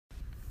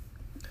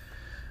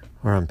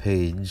We're on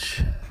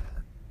page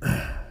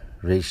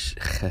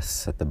Reish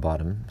Ches at the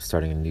bottom,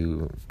 starting a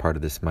new part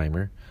of this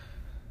mimer,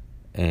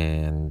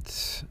 and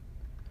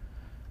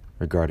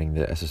regarding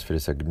the Esos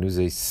Fides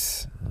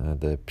Agnuzes,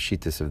 the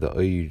Pshitis of the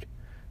Oyer,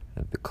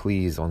 the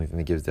Kli is the only thing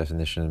that gives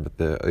definition, but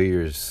the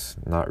Oyer is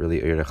not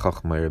really Oyer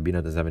Chachma.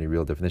 Bina doesn't have any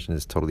real definition.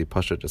 It's totally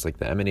Pashat, just like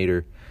the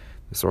emanator,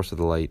 the source of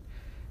the light.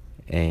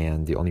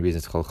 And the only reason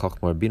it's called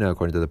Chachma or Bina,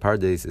 according to the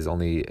Pardes, is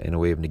only in a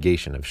way of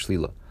negation, of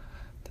Shlila.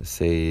 To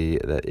say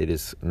that it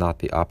is not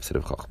the opposite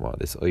of Chachma.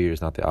 This Oyer is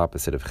not the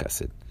opposite of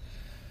Chesed.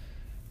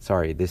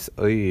 Sorry, this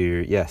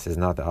Oyer, yes, is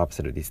not the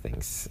opposite of these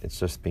things. It's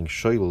just being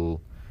shoyl.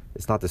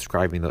 It's not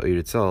describing the Oyer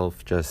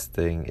itself,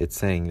 it's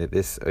saying that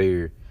this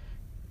Oyer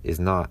is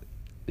not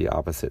the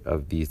opposite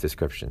of these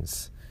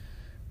descriptions.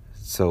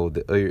 So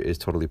the Oyer is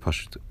totally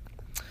pushed.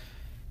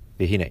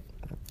 Behine.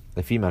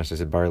 The female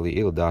says barley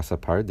il dasa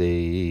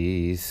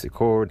pardes,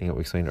 according to what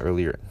we explained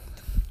earlier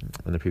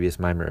in the previous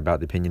mimer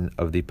about the opinion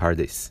of the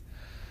Pardes.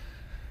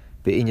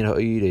 Regarding the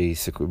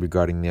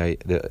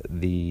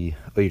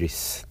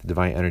Oiris, the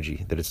divine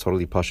energy, that it's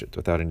totally pashat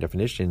without any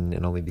definition,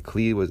 and only the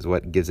Kli was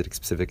what gives it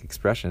specific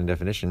expression and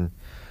definition.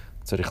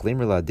 We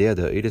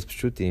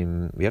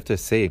have to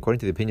say, according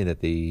to the opinion,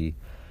 that the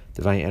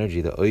divine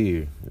energy, the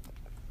Oir,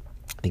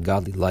 the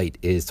godly light,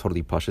 is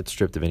totally pashat,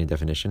 stripped of any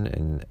definition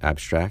and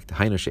abstract.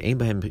 Meaning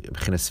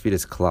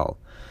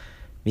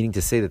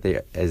to say that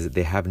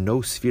they have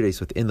no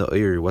spheres within the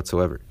Oir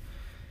whatsoever,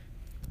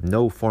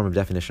 no form of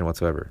definition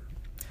whatsoever.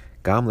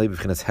 Not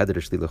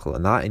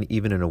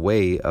even in a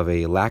way of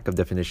a lack of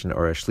definition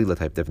or a shlila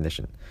type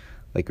definition.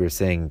 Like we were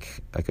saying,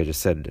 like I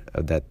just said,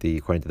 that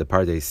according to the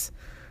Pardes,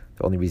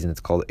 the only reason it's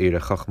called Eira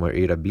Chachma or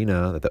Eira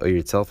Bina, that the Eir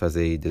itself has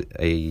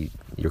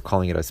you're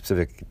calling it a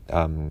specific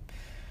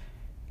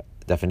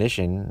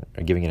definition,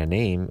 or giving it a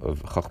name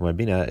of Chachma or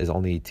Bina, is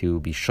only to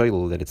be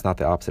shoyl that it's not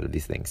the opposite of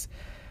these things.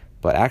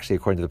 But actually,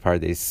 according to the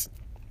Pardes,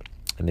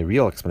 and the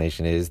real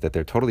explanation is that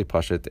they're totally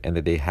pashat and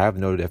that they have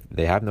no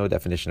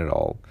definition at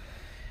all.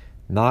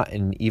 Not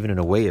even in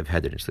a way of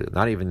heder,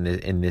 not even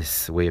in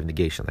this way of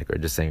negation, like we were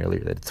just saying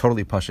earlier, that it's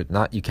totally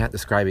pashat. You can't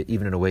describe it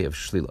even in a way of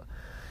shlila.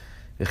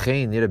 In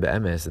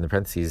the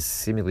parentheses,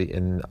 seemingly,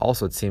 and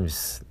also it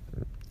seems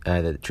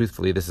that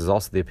truthfully, this is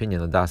also the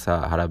opinion of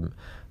Dasa Harab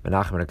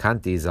Menachem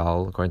Rekanti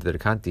Zal, according to the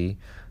Rekanti,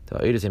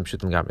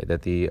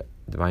 that the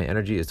divine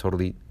energy is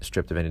totally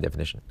stripped of any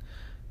definition.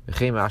 And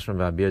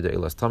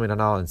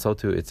so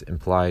too, it's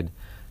implied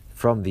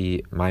from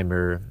the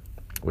mimer,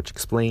 which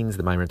explains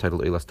the mimer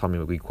titled Eilas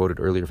Tamim, we quoted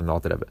earlier from the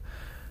Alter Rebbe.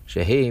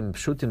 Sheheim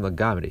pshutim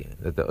lagamri,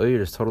 that the Oyer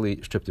is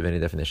totally stripped of any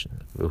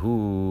definition.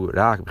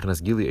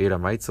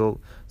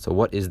 So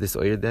what is this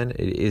Oyer then?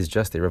 It is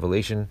just a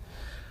revelation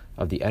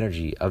of the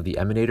energy of the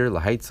emanator,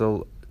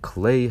 lahaitzel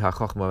klei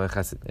hachachma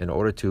v'chesed, in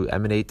order to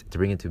emanate, to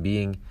bring into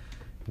being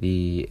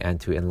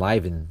and to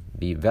enliven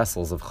the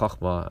vessels of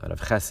chachma and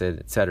of chesed,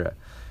 etc.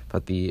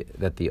 But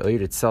that the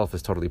Oyer itself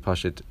is totally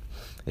pashit.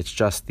 It's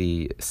just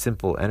the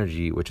simple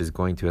energy which is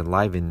going to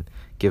enliven,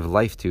 give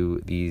life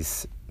to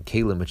these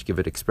kalim, which give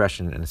it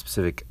expression in a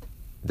specific,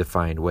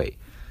 defined way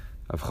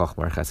of chachma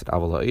or chesed.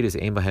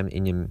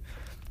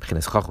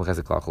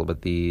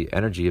 But the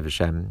energy of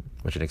Hashem,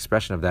 which is an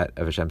expression of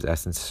Hashem's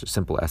essence,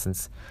 simple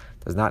essence,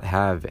 does not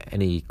have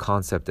any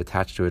concept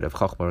attached to it of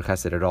chachma or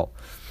chesed at all.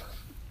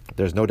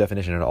 There's no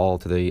definition at all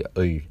to the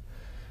Oyer,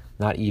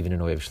 not even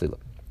in a way of shlila.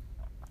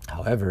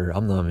 However,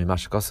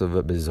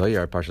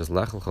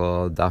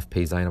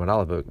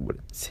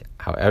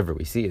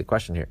 we see the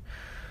question here.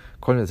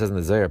 According to what it says in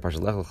the Zohar, Parshas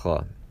Lech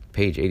Lecha,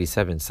 page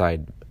 87,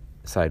 side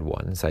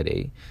 1, side A,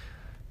 it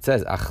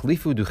says,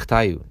 Achlifu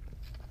duchtayu.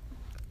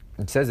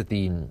 It says that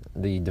the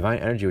divine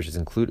energy which is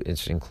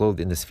enclosed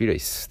in the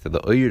spheres,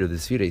 the Oyer of the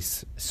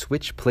spheres,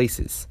 switch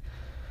places.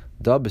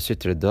 Da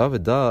b'sitra da,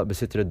 v'da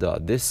b'sitra da.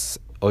 This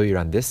Oyer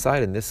on this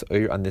side and this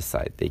Oyer on this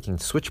side. They can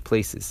switch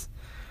places.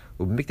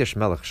 Mikdash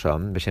Melech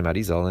Sham b'Shem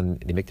Arizal, and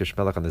the Mikdash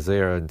Melech on the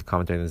Zohar, and the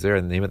commentary on the Zohar,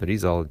 in the name of the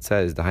Arizal, it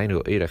says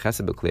Dahainu Eira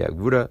Chesed b'Kli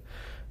Agvura,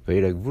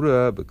 Veira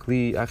Gvura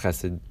b'Kli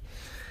Achesed.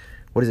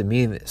 What does it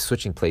mean,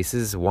 switching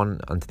places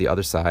one onto the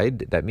other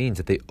side? That means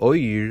that the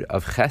Oyer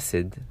of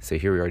Chesed. So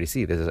here we already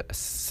see there's a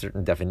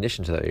certain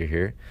definition to the Oyer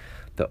here.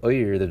 The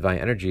Oyer, the divine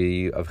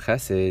energy of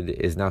Chesed,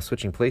 is now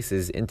switching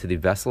places into the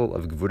vessel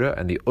of Gvura,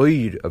 and the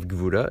Oyer of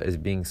Gvura is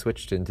being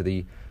switched into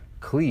the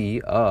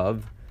Kli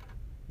of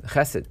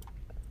Chesed.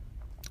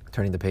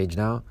 Turning the page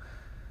now.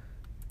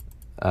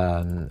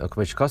 And that's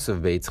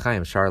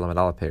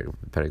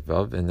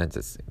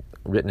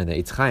written in the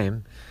Eitz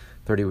Chaim,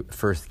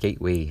 31st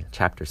Gateway,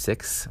 chapter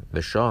 6.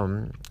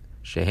 V'shom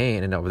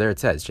shehein, and over there it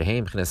says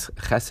shehein b'chinas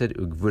chesed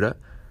ugvura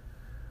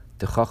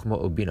techachma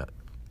ubina.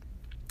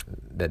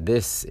 That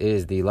this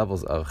is the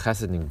levels of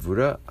chesed and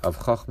gvura, of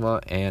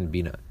chachma and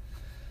bina.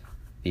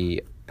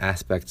 The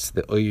aspects,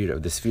 the Oyer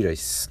of the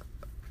spheres,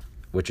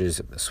 which is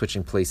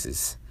switching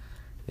places.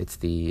 It's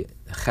the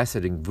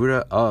chesed and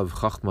gvura of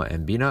chachma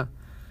and bina.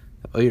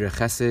 The Oyer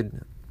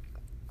chesed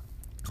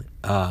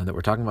that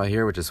we're talking about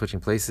here, which is switching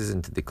places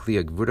into the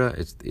Kli Gvura,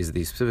 is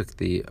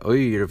the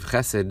Oyer of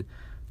chesed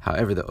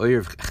However, the Oyer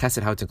of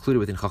Chesed, how it's included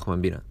within Chachma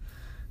and Bina.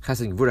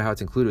 Chesed and Gvura, how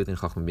it's included within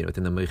Chachma and Bina,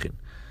 within the Meichin.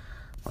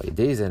 And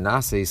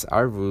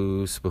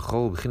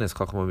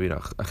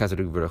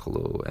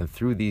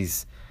through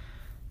this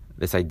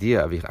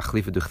idea of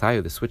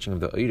the switching of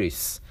the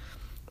Oyres,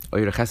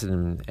 Oyer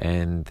Chesed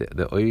and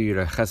the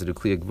Oyer Chesed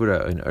Ukliya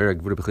Gvura and Oyer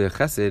Gvura B'Kliya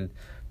Chesed,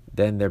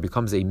 then there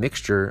becomes a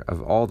mixture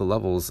of all the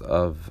levels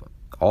of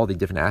all the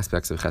different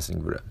aspects of Chesed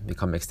and Gvura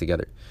become mixed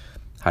together.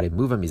 How to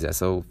move them?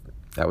 So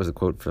that was a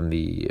quote from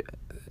the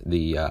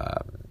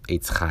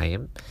Eitz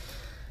Chaim.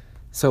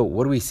 So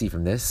what do we see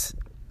from this?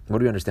 What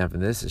do we understand from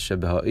this? That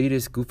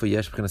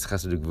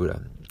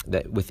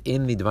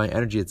within the divine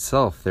energy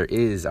itself, there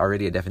is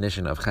already a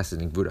definition of Chesed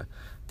and Gvura.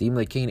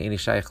 Because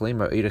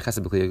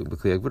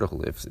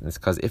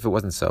if it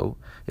wasn't so,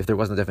 if there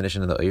wasn't a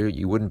definition in the Oyer,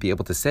 you wouldn't be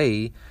able to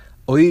say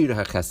Oyer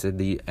HaChesed,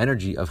 the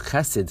energy of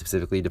Chesed,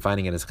 specifically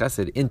defining it as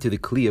Chesed, into the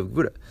Kli of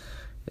Gvura.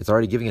 It's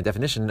already giving a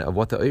definition of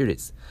what the Oyer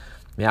is.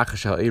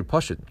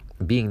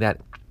 Being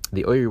that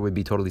the Oyer would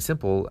be totally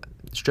simple,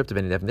 stripped of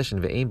any definition,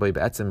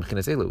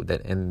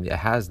 that and it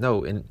has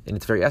no, in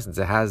its very essence,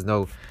 it has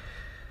no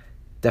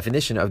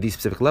definition of these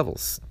specific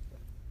levels.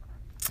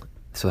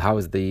 So how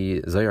is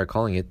the Zohar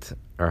calling it,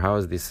 or how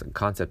is this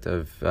concept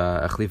of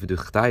Achlifu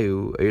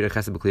Duchtayu Oyer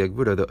Chesed B'Kli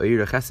Gvura the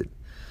Oyer Chesed?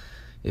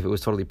 If it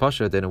was totally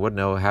pasha, then it would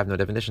have no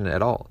definition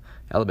at all.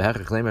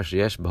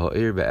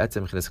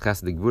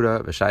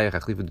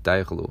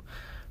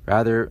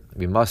 Rather,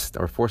 we must,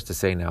 or forced to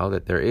say now,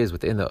 that there is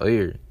within the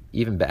Oyer,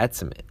 even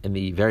be'etzem, in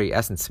the very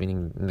essence,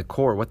 meaning in the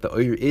core, what the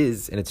Oyer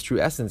is in its true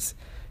essence,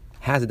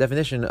 has a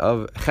definition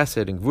of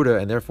Chesed and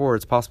Gvura, and therefore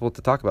it's possible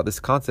to talk about this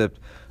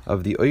concept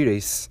of the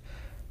Oyres,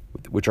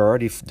 which are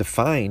already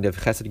defined of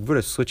Chesed and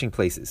Gvura switching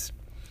places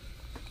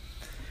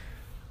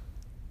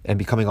and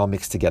becoming all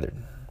mixed together.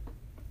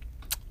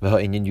 So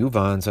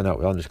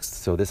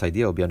this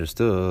idea will be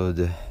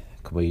understood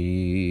will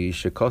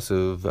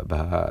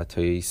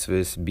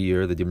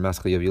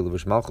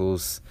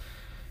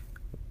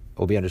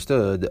be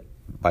understood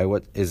by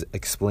what is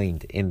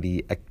explained in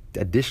the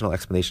additional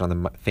explanation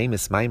on the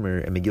famous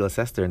Maimer in Megillas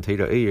Esther and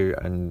Torah Oyer,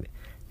 and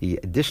the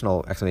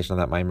additional explanation on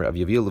that Maimer of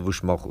Yavil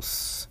Levush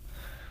Malchus.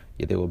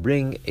 They will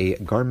bring a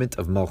garment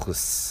of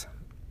Malchus,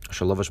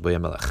 Shalovash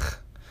Boyamelech.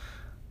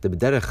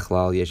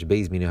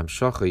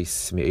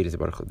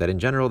 That in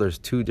general there's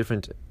two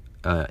different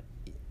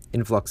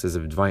influxes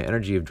of divine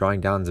energy, of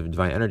drawing downs of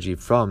divine energy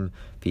from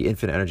the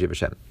infinite energy of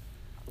Hashem.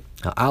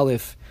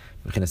 Aleph,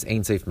 Ein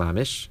Seif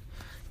Mamish.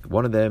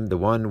 One of them, the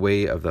one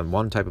way of them,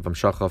 one type of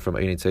Amshacha from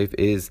Ein Seif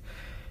is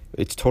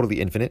it's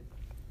totally infinite,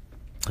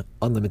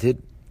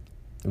 unlimited.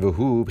 And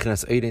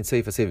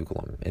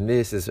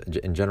this is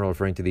in general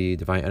referring to the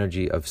divine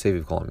energy of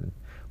Seviv Kolam,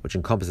 which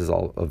encompasses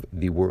all of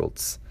the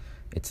worlds.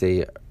 It's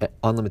a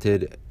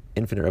unlimited,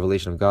 infinite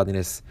revelation of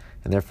godliness,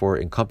 and therefore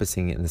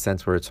encompassing in the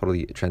sense where it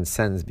totally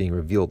transcends being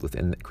revealed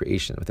within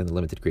creation, within the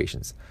limited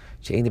creations.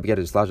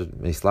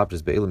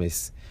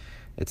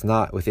 It's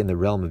not within the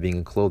realm of being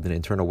enclosed in an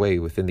internal way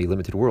within the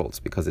limited worlds,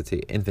 because it's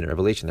an infinite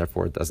revelation,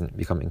 therefore it doesn't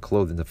become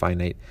enclosed in the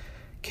finite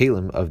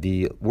kalim of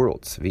the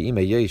worlds.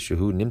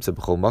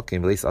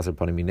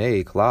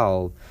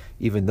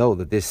 Even though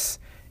that this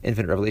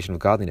infinite revelation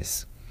of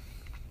godliness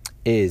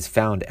is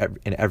found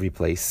in every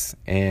place,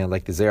 and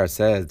like the Zohar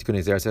says,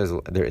 Tikkun Zohar says,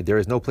 there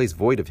is no place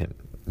void of him.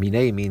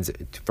 Minei means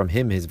from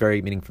him, his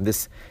very meaning from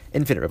this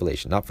infinite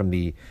revelation, not from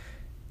the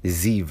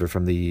Ziv or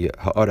from the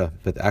Ha'ara,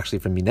 but actually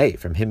from Minei,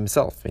 from him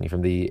himself, meaning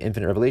from the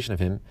infinite revelation of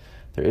him.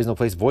 There is no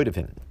place void of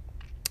him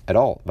at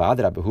all. And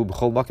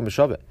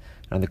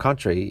on the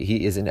contrary,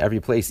 he is in every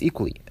place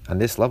equally. On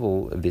this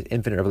level of the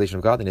infinite revelation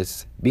of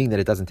godliness, being that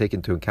it doesn't take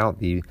into account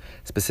the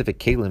specific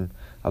kalim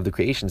of the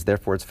creations,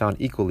 therefore it's found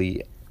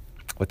equally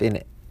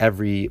within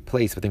every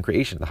place within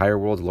creation, the higher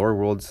worlds, lower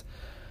worlds.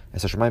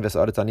 Like the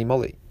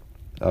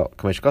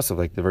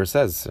verse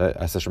says,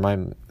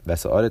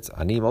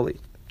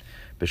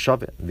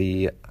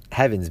 the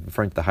heavens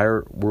referring to the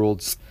higher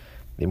worlds,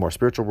 the more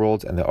spiritual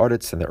worlds, and the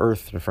aretz and the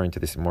earth referring to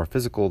this more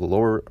physical, the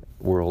lower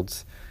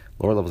worlds,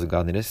 lower levels of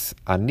godliness.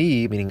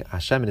 Ani, meaning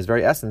Hashem in his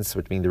very essence,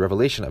 which means the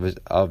revelation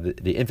of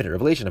the infinite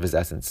revelation of his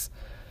essence.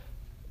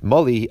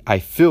 Moli, I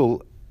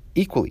fill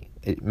equally.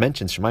 It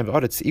mentions Shemayim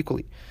v'aretz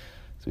equally.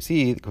 So we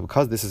see,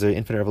 because this is an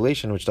infinite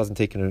revelation which doesn't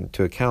take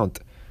into account,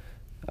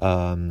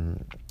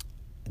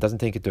 it doesn't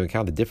take into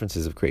account the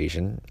differences of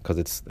creation, because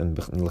it's in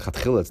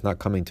l'chatchila, it's not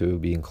coming to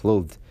being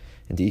clothed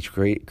into each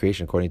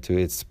creation according to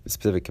its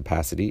specific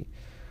capacity.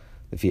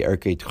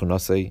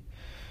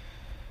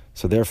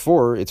 So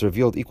therefore, it's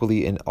revealed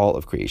equally in all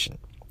of creation.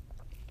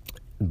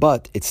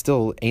 But it's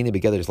still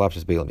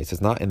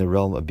it's not in the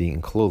realm of being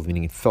enclosed,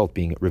 meaning felt,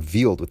 being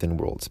revealed within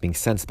worlds, being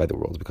sensed by the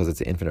worlds, because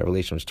it's an infinite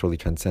relation which totally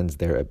transcends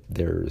their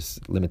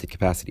limited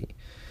capacity.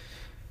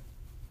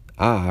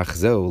 Even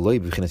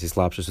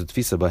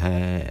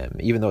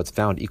though it's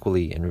found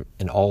equally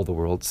in all the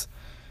worlds,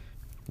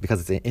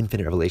 because it's an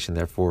infinite revelation,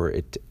 therefore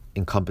it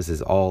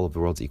encompasses all of the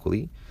worlds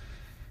equally,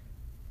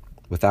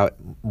 without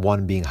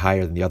one being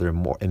higher than the other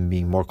and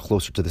being more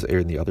closer to this area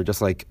than the other.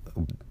 Just like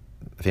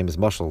famous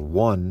mashal,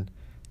 1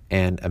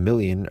 and a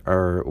million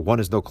are a million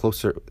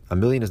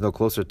is no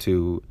closer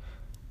to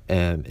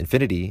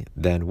infinity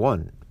than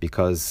 1,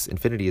 because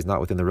infinity is not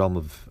within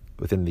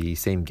the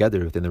same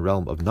gather, within the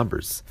realm of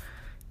numbers.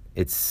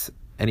 It's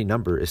any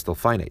number is still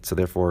finite, so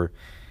therefore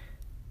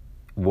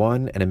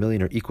 1 and a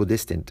million are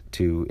equidistant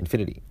to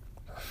infinity.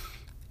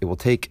 It will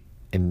take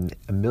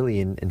a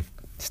million and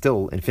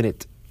still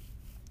infinite,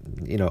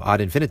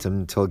 ad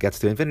infinitum until it gets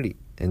to infinity,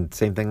 and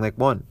same thing like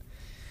 1.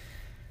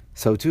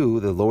 So too,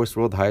 the lowest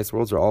world, the highest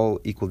worlds are all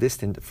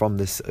equidistant from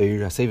this Eir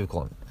HaSeviv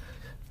column.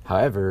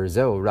 However,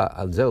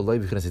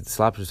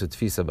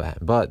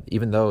 but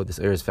even though this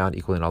Eir is found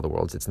equally in all the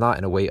worlds, it's not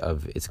in a way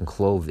of it's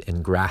enclosed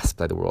and grasped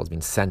by the worlds,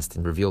 being sensed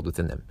and revealed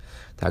within them.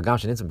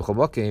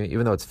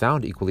 Even though it's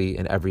found equally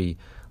in every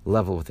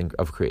level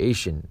of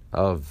creation,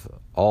 of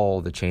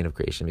all the chain of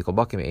creation.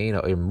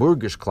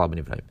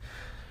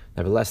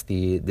 Nevertheless,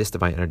 this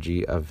divine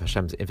energy of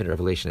Hashem's infinite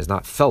revelation is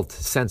not felt,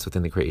 sensed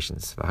within the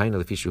creations. Being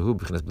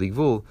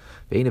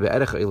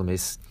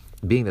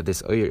that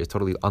this Eir is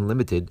totally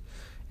unlimited,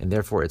 and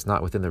therefore it's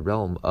not within the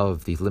realm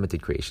of these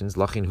limited creations.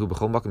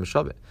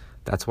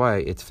 That's why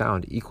it's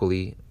found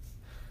equally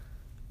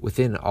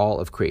within all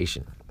of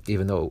creation,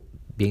 even though,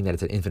 being that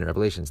it's an infinite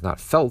revelation, it's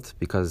not felt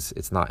because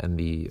it's not in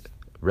the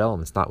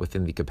realm, it's not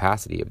within the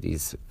capacity of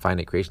these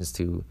finite creations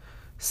to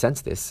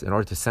sense this. In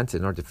order to sense it,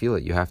 in order to feel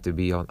it, you have to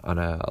be on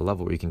a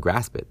level where you can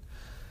grasp it.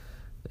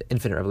 The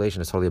infinite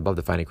revelation is totally above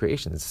the finite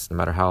creations. No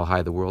matter how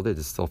high the world is,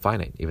 it's still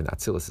finite. Even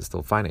Atzilus is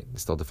still finite,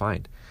 it's still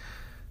defined.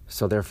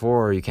 So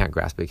therefore, you can't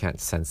grasp it, you can't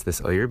sense this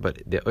Eir,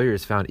 but the Eir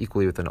is found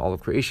equally within all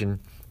of creation,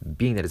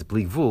 being that it's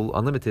bli gvul,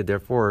 unlimited,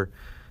 therefore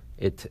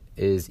it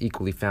is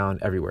equally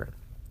found everywhere.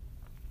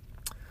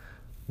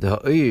 The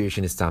Eir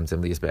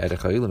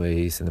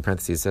in the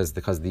parentheses says,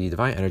 because the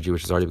divine energy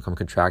which has already become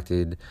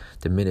contracted,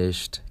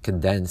 diminished,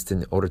 condensed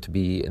in order to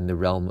be in the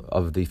realm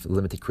of the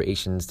limited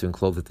creations, to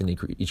enclose within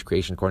each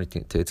creation according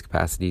to its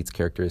capacity, its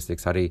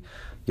characteristics,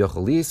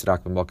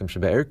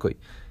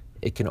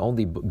 it can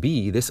only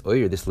be, this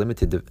Eir, this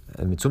limited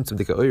mitzumtzum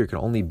dika Eir, can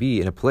only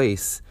be in a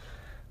place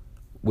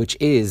which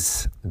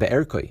is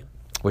be'erkoi,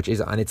 which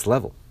is on its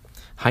level.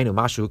 Hainu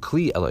mashu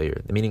kli el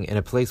Eir, meaning in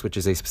a place which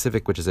is a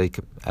specific, which is a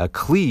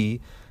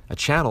kli, a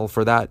channel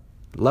for that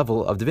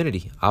level of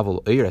divinity.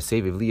 Avol Eir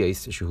HaSeviv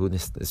liyais shuhu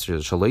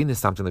shaloi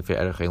nistamtim lefi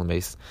erech el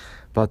meis,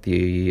 but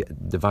the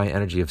divine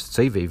energy of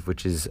Seviv,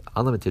 which is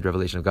unlimited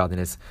revelation of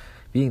godliness,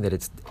 being that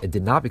it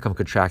did not become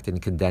contracted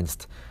and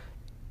condensed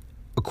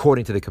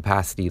according to the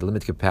capacity,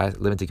 limited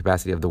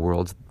capacity of the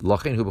world.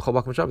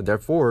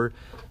 Therefore,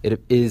 it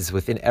is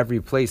within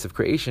every place of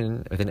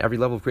creation, within every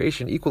level of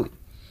creation, equally.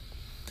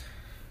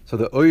 So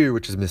the Eir,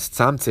 which is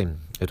mitzamtzim,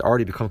 it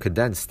already become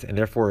condensed, and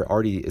therefore it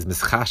already is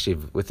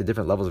mischashiv with the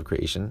different levels of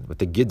creation, with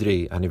the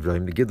gidrei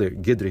hanivrahim, the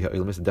gidrei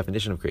ha'olam, the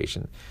definition of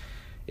creation.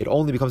 It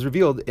only becomes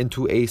revealed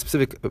into a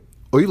specific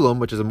olam,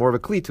 which is more of a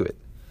kli to it.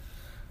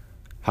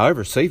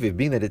 However, Seviv,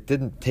 being that it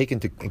didn't take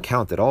into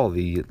account at all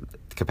the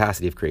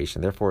capacity of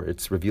creation, therefore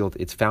it's revealed,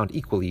 it's found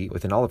equally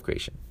within all of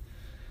creation.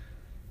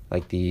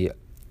 Like the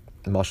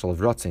mashal of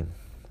Ratzin.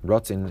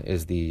 Ratzin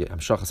is the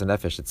Hamshachas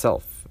HaNefesh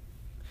itself.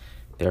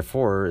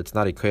 Therefore, it's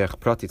not a koyach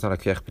prati, it's not a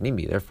koyach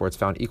pnimi. Therefore, it's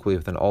found equally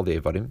within all the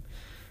Evarim.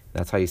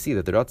 That's how you see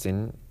that the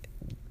Ratzin,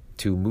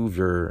 to move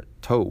your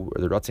toe,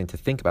 or the Ratzin to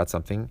think about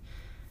something,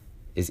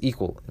 is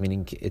equal.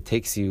 Meaning, it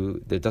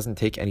doesn't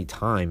take any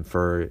time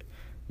for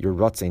your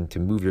Ratzin to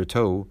move your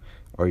toe,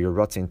 or your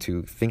Ratzin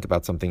to think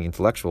about something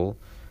intellectual.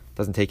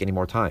 Doesn't take any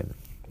more time,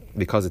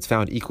 because it's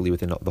found equally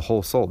within the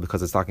whole soul,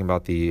 because it's talking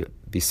about the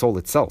soul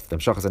itself, the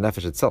Hamshachas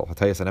HaNefesh itself,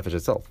 Hatayas HaNefesh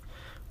itself.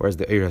 Whereas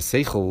the Eir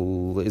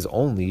HaSeichel is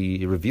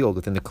only revealed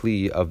within the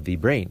Kli of the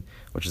brain,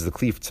 which is the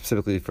Kli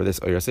specifically for this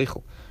Eir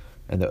HaSeichel.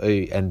 And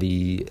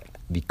the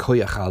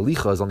Koyach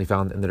HaLicha is only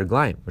found in the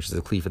Reglaim, which is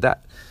the Kli for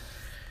that.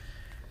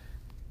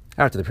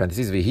 After the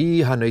parentheses,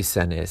 V'hi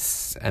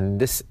HaNoisenis, and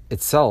this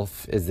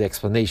itself is the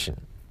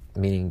explanation,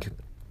 meaning,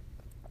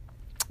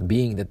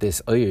 being that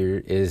this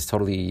Eir is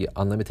totally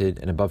unlimited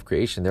and above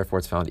creation, therefore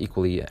it's found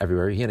equally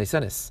everywhere. V'hi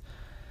HaNoisenis.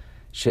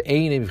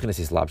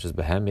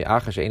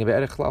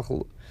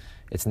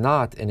 It's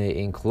not in an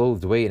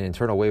enclosed way, an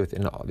internal way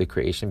within the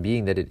creation,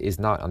 being that it is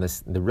not on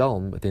the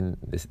realm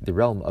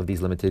of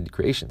these limited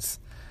creations.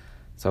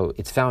 So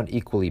it's found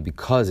equally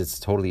because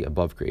it's totally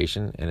above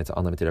creation and it's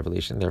unlimited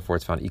revelation. Therefore,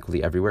 it's found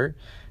equally everywhere.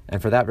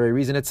 And for that very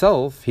reason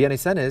itself,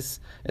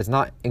 Hianesenis, it's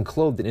not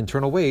enclosed in an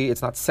internal way.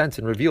 It's not sensed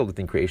and revealed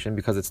within creation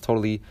because it's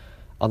totally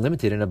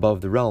unlimited and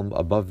above the realm,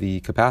 above the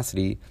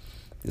capacity,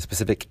 the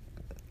specific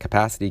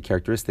capacity,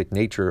 characteristic,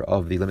 nature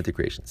of the limited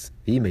creations.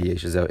 And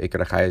even though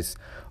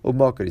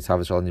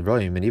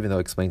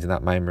it explains in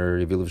that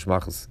Maimer Yevil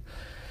Vishmachos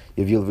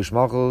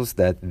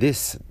that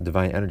this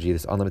divine energy,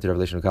 this unlimited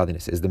revelation of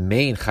godliness, is the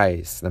main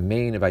chayes, the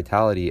main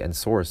vitality and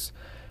source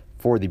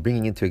for the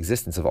bringing into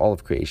existence of all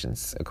of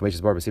creations. As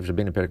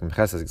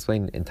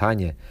explained in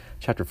Tanya,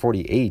 chapter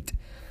 48,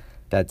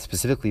 that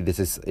specifically it's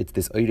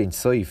this Eirin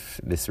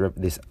Soif, this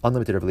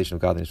unlimited revelation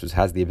of godliness, which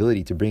has the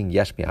ability to bring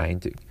Yesh Mi'ayin,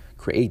 to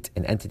create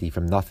an entity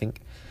from nothing.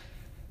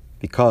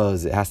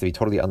 because it has to be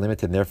totally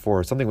unlimited, and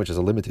therefore something which is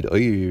a limited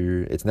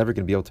oyr, it's never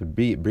going to be able to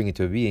bring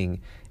into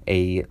being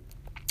a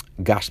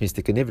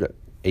gashmistik nivra,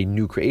 a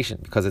new creation,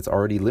 because it's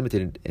already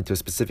limited into a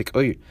specific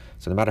oyr.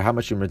 So no matter how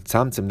much you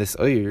mitzamtzim this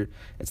oyr,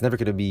 it's never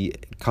going to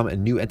become a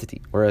new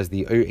entity. Whereas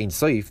the oyr ein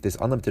soif, this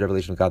unlimited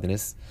revelation of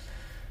godliness,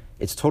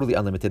 it's totally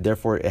unlimited.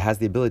 Therefore, it has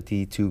the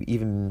ability to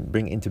even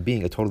bring into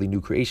being a totally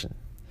new creation,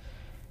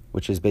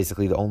 which is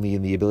basically the only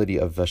in the ability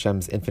of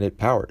Hashem's infinite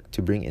power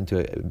to bring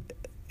into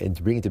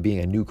being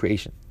a new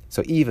creation.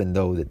 So even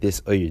though that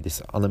this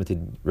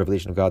unlimited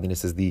revelation of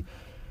godliness is the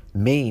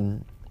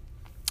main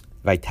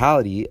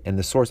vitality and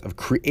the source of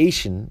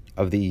creation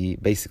of the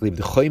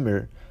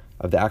chomer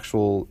of the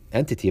actual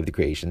entity of the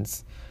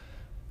creations,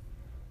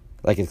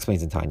 like it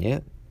explains in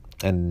Tanya,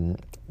 and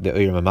the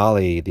Oyr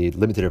Mamali, the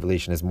limited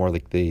revelation, is more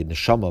like the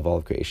neshama of all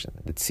of creation,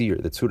 the tzir,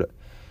 the tzura.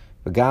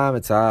 And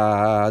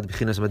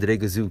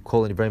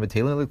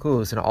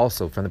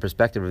also from the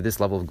perspective of this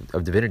level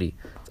of divinity,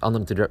 it's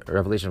unlimited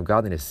revelation of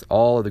godliness,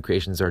 all of the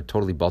creations are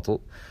totally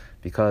bottled,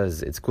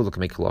 because it's kuluk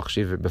make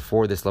shiv.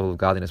 Before this level of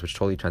godliness, which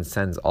totally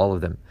transcends all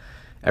of them,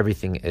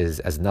 everything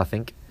is as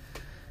nothing,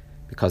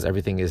 because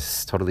everything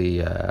is totally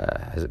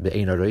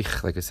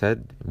like I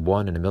said,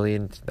 1 in a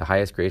million. The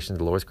highest creations,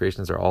 the lowest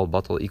creations are all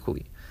bottled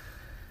equally.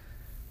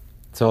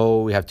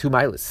 So we have two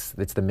milas.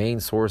 It's the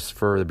main source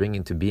for the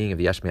bringing to being of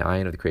the Yesh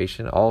Me'ayin of the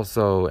creation.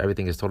 Also,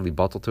 everything is totally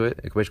bottled to it.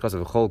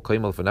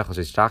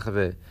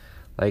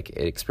 Like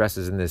it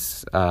expresses in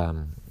this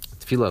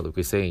tefillah, like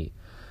we say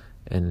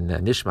in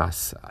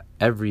Nishmas,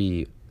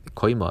 every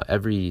koima,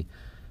 every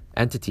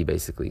entity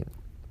basically,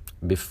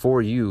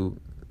 before you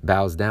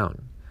bows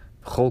down.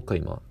 Chol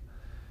koima.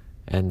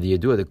 And the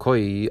Yedua, the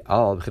koi,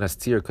 al b'chinas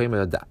tzir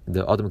koima,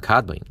 the adam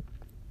kadmon,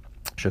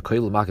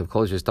 shekoil makiv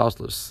kol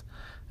shestalslus.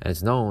 And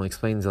it's known,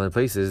 explains in other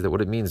places, that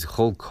what it means,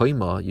 kol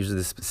koima, uses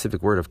the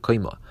specific word of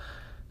koima,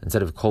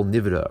 instead of kol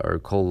nivra or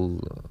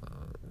kol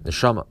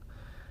neshama.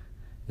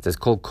 It says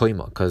kol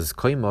koima, because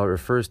koima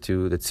refers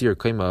to the tzir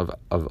koima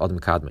of Adam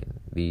Kadmon,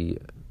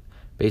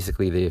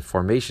 basically the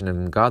formation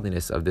and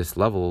godliness of this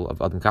level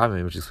of Adam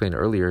Kadmon, which explained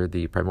earlier,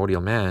 the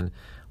primordial man,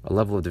 a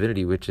level of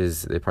divinity which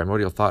is the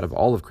primordial thought of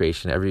all of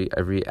creation.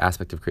 Every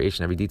aspect of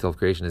creation, every detail of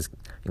creation is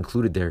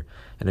included there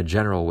in a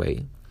general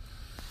way.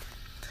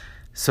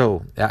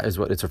 So that is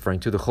what it's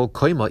referring to. The whole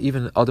koima,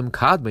 even Adam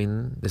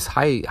Kadmon, this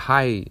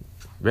high,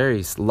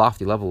 very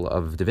lofty level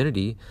of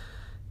divinity,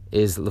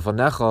 is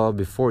lefanecha,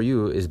 before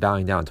you, is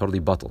bowing down, totally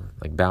batel.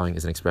 Like bowing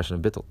is an expression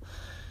of bittul.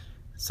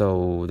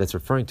 So that's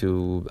referring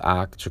to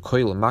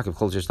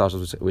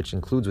which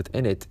includes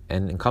within it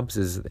and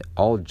encompasses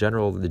the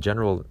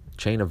general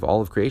chain of all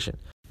of creation.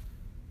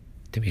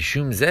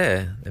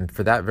 And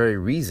for that very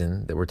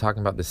reason that we're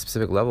talking about this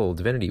specific level of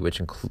divinity, which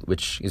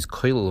is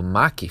koil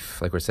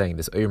makif, like we're saying,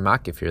 this Oyr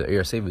makif here, the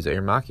Oyr Sev is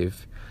Oyr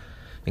makif,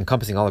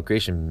 encompassing all of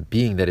creation,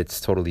 being that it's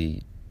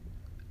totally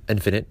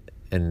infinite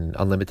and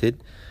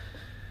unlimited.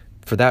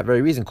 For that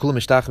very reason,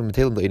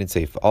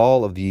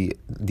 all of the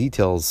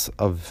details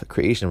of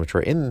creation which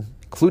are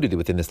included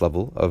within this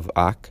level of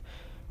Ak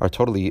are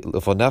totally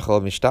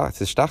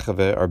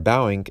are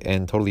bowing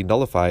and totally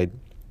nullified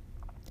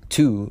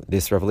to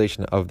this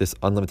revelation of this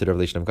unlimited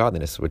revelation of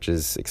godliness, which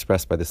is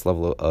expressed by this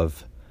level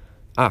of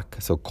Ak.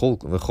 So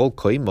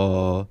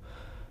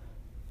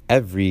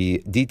every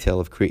detail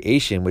of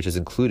creation which is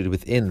included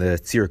within the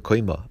tzir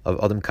koima of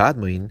Adam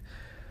Kadmon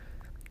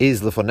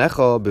is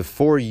lefonecha,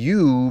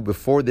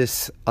 before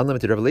this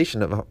unlimited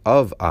revelation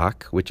of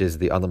Ak, which is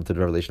the unlimited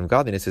revelation of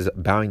godliness, is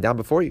bowing down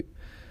before you.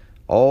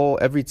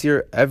 Every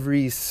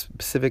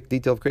specific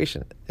detail of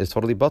creation is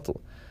totally batel,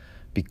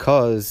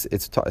 because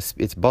it's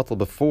batel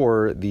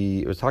before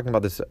we're talking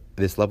about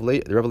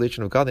the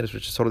revelation of godliness,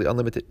 which is totally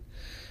unlimited.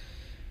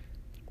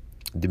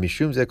 And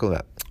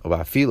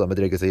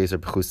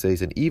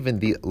even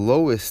the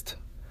lowest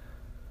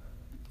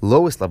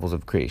levels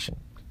of creation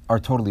are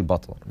totally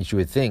batel. You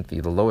would think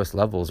the lowest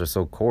levels are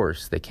so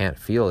coarse, they can't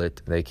feel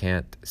it, they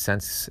can't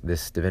sense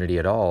this divinity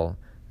at all.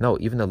 No,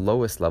 even the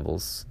lowest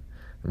levels,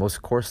 the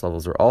most coarse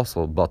levels, are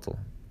also batel,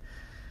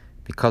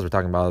 because we're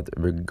talking about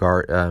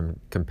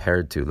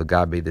compared to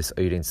Lagabe, this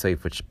Oyr Ein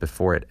Sof, which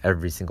before it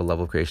every single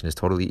level of creation is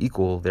totally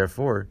equal.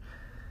 Therefore,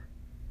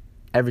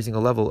 every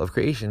single level of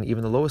creation,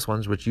 even the lowest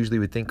ones, which usually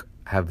would think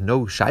have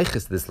no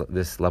shaykhis to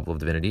this level of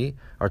divinity,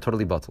 are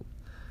totally batel.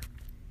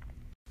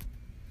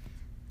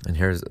 And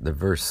here's the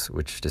verse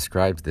which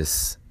describes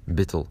this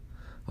bittul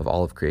of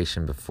all of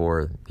creation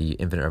before the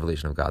infinite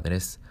revelation of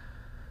godliness.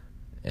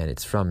 And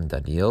it's from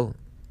Daniel.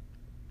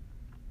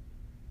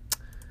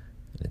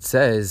 And it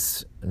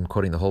says, I'm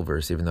quoting the whole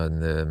verse, even though in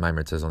the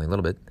Maimer it says only a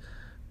little bit,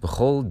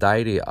 B'chol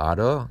dairi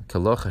ara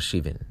kelo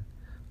chashivin.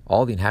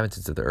 All the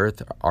inhabitants of the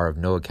earth are of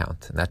no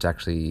account. And that's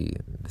actually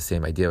the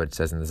same idea what it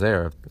says in the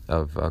Zohar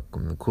of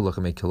kulach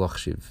me kelo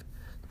chashiv,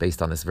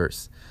 based on this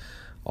verse.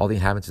 All the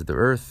inhabitants of the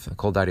earth,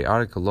 kol dari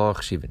arik Allah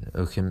chshivin,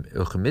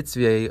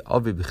 uchemitzvei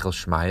avi b'chil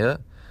shmaya.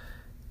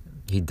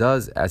 He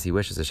does as he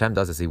wishes. Hashem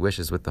does as he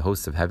wishes with the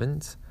hosts of the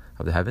heavens.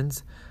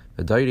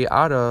 The dari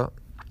ara,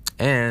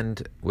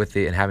 and with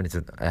the inhabitants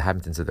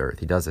of the earth.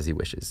 He does as he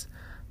wishes.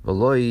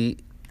 V'loi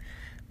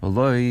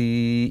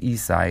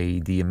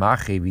isai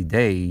di'yamache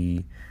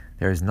b'dei.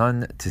 There is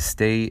none to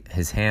stay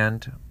his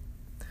hand.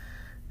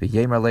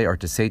 V'yemer le, or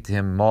to say to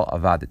him, ma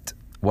avadit,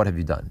 what have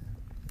you done?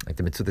 Like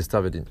the Metzudas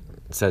David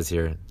says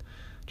here,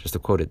 just to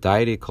quote it,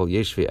 Dairi kol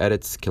yeshvei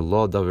eretz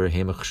kilo davar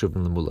hemach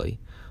shuvin lemulai.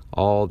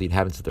 All the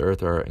inhabitants of the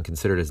earth are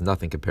considered as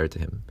nothing compared to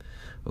him.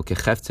 And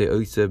according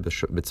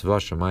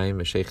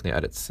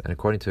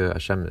to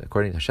Hashem,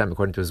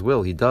 according to His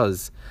will, He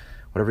does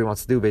whatever He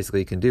wants to do. Basically,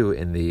 He can do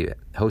in the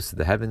hosts of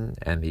the heaven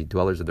and the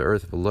dwellers of the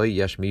earth.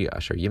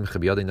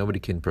 Nobody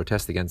can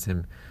protest against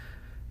Him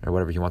or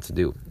whatever He wants to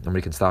do.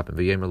 Nobody can stop Him.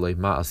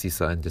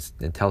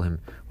 And tell Him,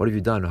 what have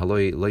you done?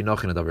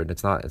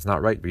 It's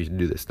not right for you to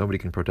do this. Nobody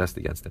can protest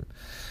against Him.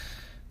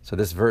 So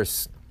this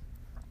verse,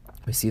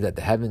 we see that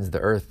the heavens, the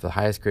earth, the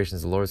highest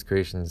creations, the lowest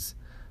creations,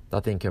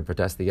 nothing can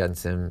protest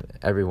against Him.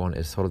 Everyone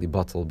is totally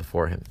bottled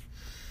before Him,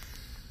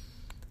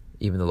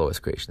 even the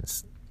lowest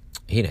creations.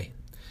 Hine.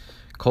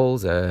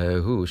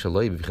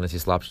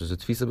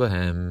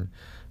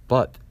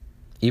 But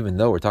even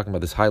though we're talking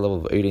about this high level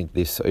of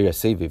this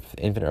Seviv,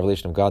 infinite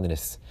revelation of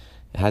godliness,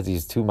 it has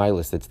these two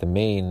milas. That's the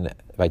main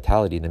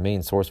vitality, the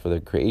main source for the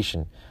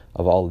creation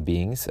of all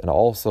beings, and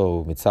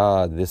also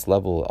mitzad, this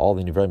level, all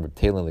the nivraim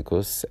b'teilen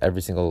likus,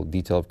 every single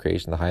detail of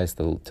creation, the highest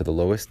to the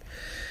lowest.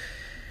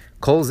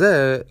 Kol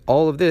zeh,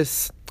 all of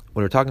this,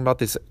 when we're talking about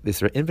this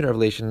infinite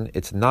revelation,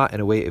 it's not in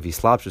a way of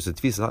islapshus,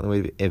 it's not in a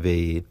way of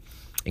an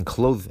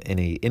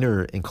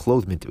inner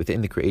enclothement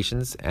within the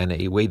creations, and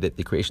a way that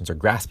the creations are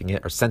grasping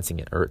it or sensing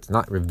it, or it's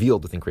not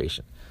revealed within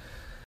creation.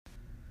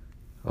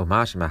 And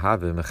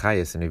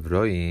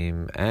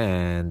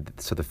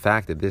so the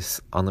fact that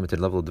this unlimited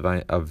level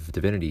of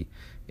divinity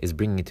is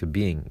bringing into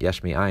being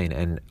yesh me'ayin,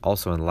 and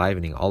also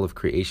enlivening all of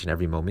creation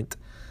every moment.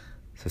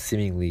 So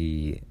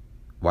seemingly,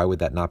 why would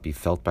that not be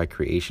felt by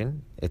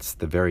creation? It's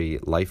the very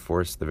life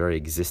force, the very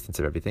existence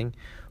of everything.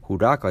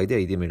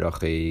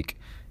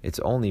 It's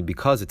only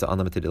because it's an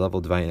unlimited level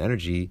of divine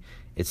energy.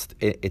 It's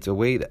a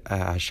way that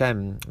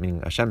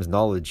Hashem's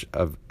knowledge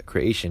of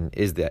creation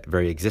is the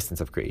very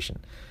existence of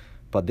creation.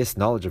 But this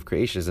knowledge of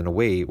creation is in a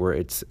way where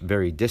it's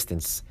very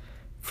distant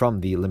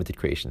from the limited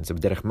creations. So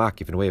derech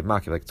makif, in a way of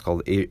makif, like it's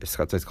called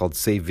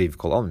seviv,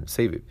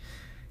 seviv.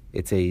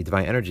 It's a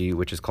divine energy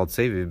which is called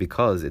seviv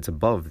because it's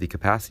above the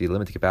capacity,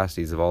 limited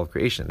capacities of all of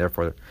creation.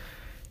 Therefore,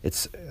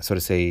 it's, so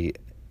to say,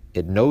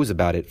 it knows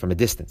about it from a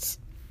distance.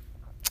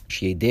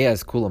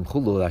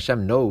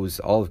 Hashem knows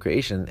all of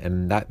creation,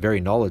 and that very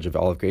knowledge of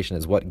all of creation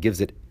is what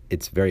gives it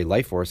its very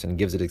life force and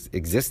gives it its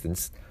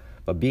existence.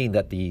 But being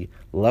that the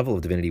level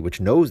of divinity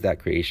which knows that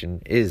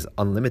creation is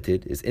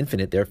unlimited, is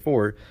infinite,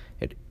 therefore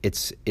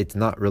it's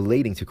not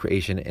relating to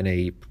creation in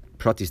a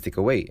pratistic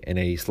way, in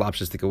a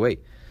slapshistic way,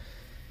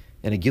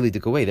 in a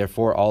gilidik way.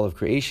 Therefore, all of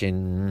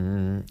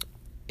creation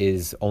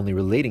is only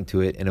relating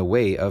to it in a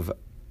way of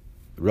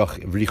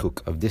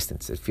richuk, of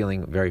distance. It's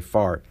feeling very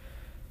far,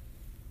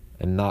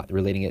 and not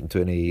relating it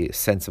into a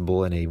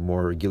sensible and a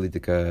more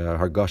gilidik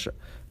hargasha.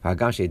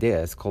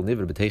 It's called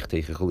nivr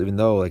b'teich, even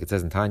though, like it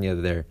says in Tanya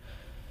there,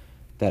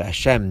 that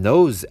Hashem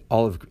knows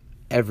all of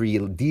every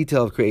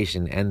detail of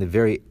creation and the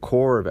very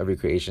core of every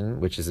creation,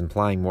 which is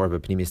implying more of a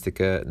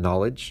pneumistic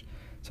knowledge.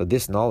 So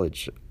this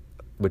knowledge,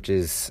 which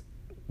is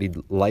the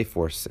life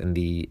force and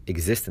the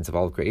existence of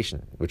all of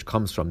creation, which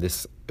comes from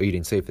this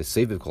Yidin Seif, this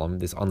Seviv Kolam,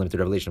 this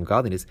unlimited revelation of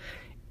godliness,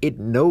 it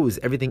knows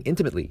everything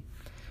intimately.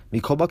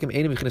 But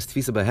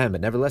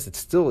nevertheless, it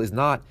still is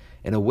not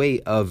in a way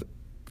of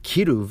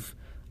kiruv,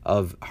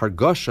 of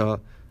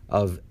hargasha,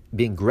 of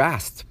being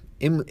grasped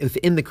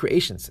within the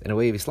creations, in a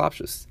way of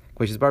islapshus,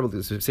 which is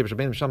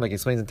like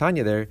explains in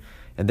Tanya there,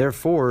 and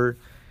therefore,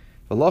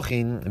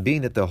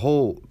 being that the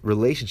whole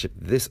relationship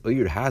this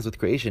Uyur has with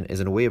creation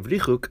is in a way of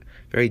richuk,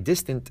 very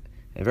distant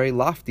and very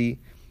lofty,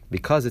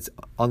 because it's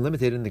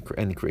unlimited and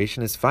the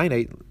creation is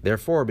finite.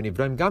 Therefore,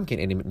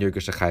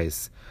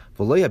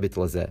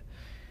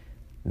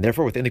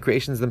 therefore, within the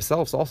creations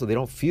themselves, also they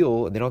don't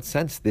feel and they don't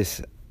sense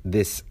this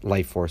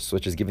life force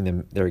which is giving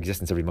them their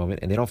existence every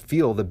moment, and they don't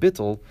feel the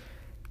bittul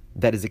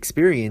that is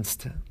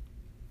experienced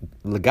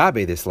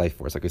legabe this life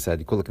force. Like we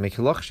said,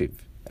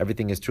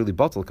 everything is truly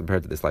bottled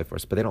compared to this life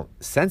force, but they don't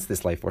sense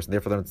this life force, and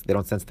therefore they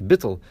don't sense the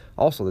bittul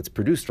also that's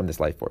produced from this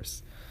life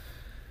force.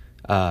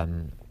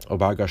 And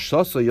therefore,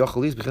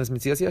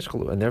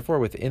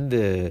 within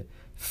the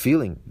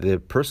feeling, the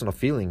personal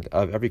feeling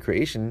of every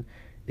creation,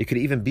 it could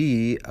even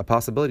be a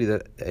possibility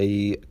that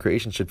a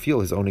creation should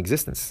feel his own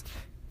existence,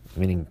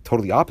 meaning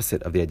totally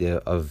opposite of the idea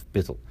of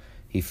bittul.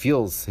 He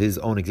feels his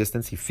own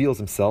existence, he feels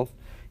himself,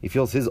 he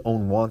feels his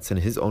own wants and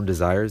his own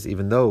desires,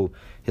 even though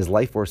his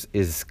life force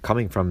is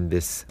coming from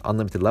this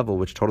unlimited level,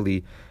 which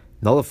totally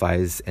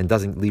nullifies and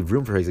doesn't leave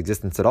room for his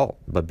existence at all.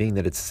 But being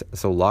that it's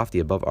so lofty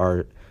above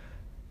our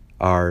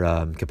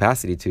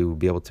capacity to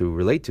be able to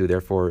relate to,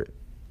 therefore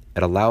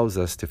it allows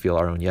us to feel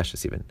our own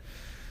yeshus even.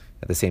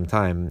 At the same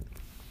time,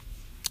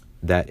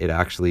 that it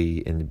actually,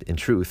 in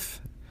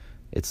truth,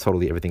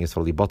 everything is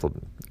totally bottled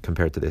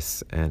compared to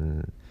this.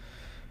 And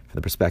from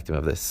the perspective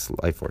of this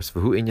life force.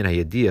 And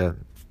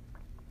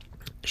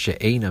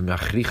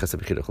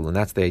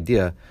that's the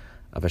idea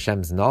of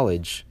Hashem's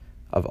knowledge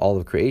of all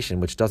of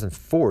creation, which doesn't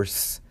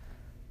force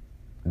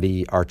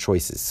our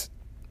choices.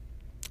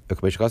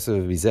 Explain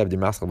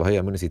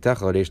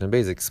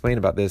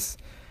about this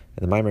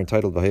in the Maimer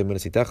entitled V'haya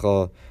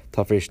Munasitecha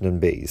Tafresh Nun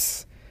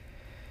Beis.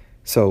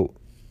 So,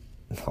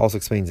 also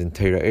explains in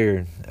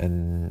Teira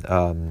and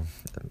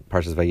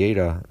Parshas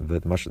Vayera, the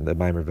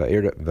Maimer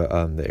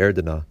the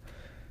Erdana,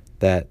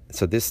 that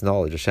so this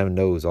knowledge, Hashem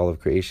knows all of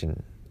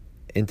creation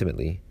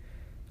intimately,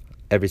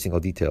 every single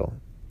detail.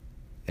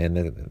 And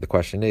the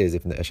question is,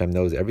 if Hashem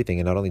knows everything,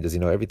 and not only does He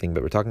know everything,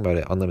 but we're talking about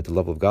an unlimited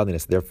level of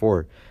godliness,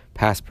 therefore,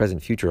 past,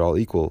 present, future, all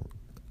equal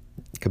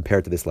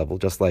compared to this level,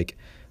 just like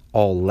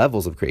all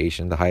levels of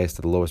creation, the highest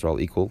to the lowest, are all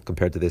equal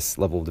compared to this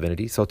level of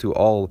divinity, so too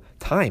all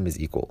time is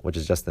equal, which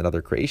is just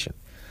another creation,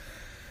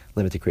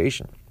 limited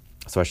creation.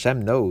 So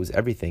Hashem knows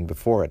everything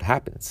before it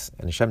happens,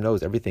 and Hashem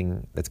knows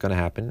everything that's going to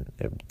happen,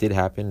 it did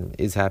happen,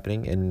 is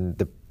happening, and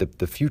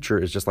the future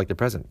is just like the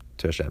present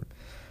to Hashem.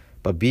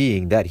 But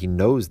being that He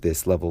knows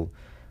this level,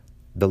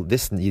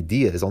 this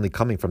idea is only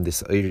coming from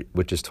this,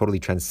 which is totally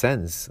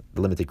transcends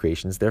the limited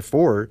creations.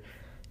 Therefore,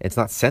 it's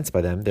not sensed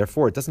by them.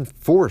 Therefore, it doesn't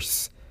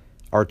force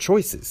our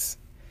choices.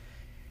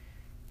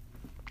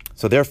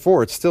 So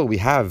therefore, it's still, we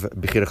have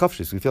b'chira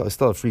chafshis. We feel it's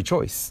still a free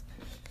choice.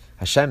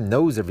 Hashem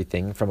knows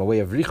everything from a way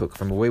of richuk,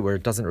 from a way where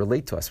it doesn't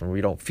relate to us, when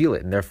we don't feel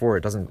it, and therefore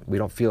we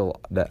don't feel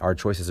that our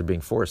choices are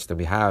being forced, and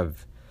we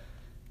have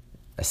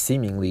a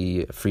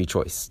seemingly free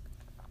choice.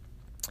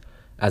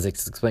 As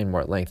it's explained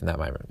more at length in that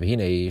Maimer.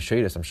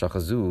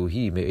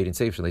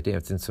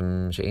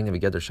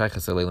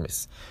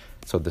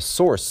 So the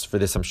source for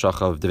this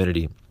Hamshacha of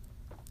divinity,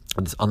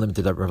 this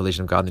unlimited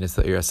revelation of godliness,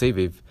 the Eira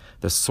Seviv,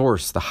 the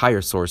source, the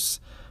higher source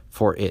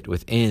for it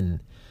within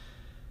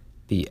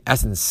the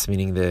essence,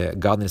 meaning the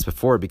godliness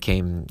before it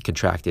became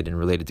contracted and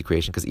related to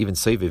creation, because even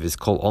Seviv is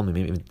Kol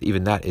Olmin,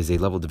 even that is a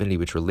level of divinity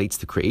which relates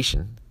to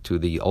creation, to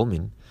the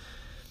Olmin,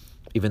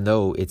 even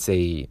though it's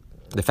the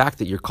fact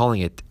that you're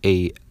calling it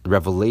a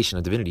revelation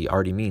of divinity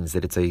already means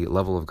that it's a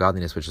level of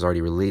godliness which is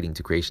already relating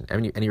to creation.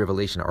 Any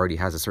revelation already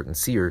has a certain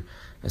seer,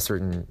 a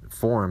certain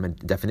form and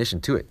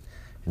definition to it.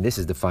 And this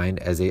is defined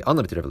as a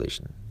unlimited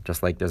revelation.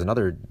 Just like there's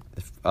another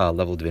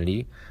level of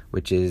divinity,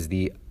 which is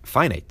the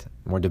finite,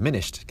 more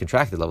diminished,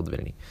 contracted level of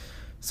divinity.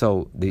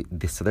 So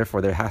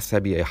therefore there has to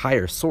be a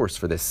higher source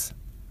for this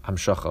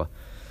Hamshacha.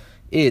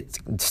 It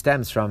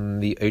stems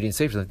from the Eidin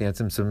Sefer,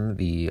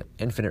 the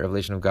infinite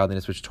revelation of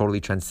godliness, which totally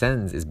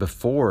transcends, is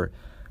before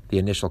the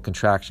initial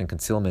contraction,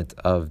 concealment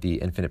of the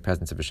infinite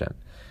presence of Hashem.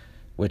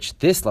 Which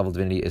this level of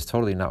divinity is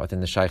totally not within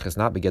the Shaykhs,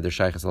 not begeder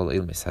Shaykhs al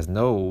ilmis, has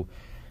no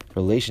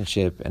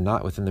relationship and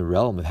not within the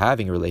realm of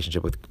having a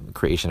relationship with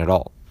creation at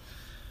all.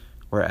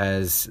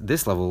 Whereas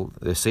this level,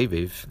 the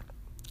Seviv,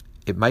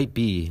 it might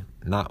be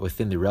not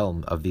within the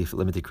realm of the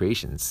limited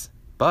creations,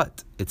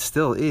 but it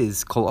still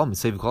is Kol Om,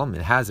 Seviv Kol Om.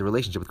 It has a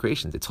relationship with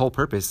creation. Its whole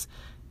purpose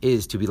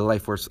is to be the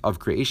life force of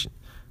creation.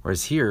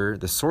 Whereas here,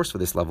 the source for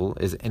this level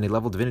is in a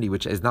level of divinity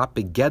which is not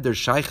begeder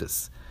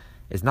Shaykhs.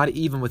 It's not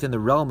even within the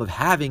realm of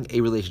having a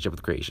relationship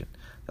with creation.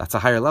 That's a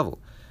higher level.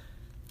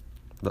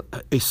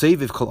 A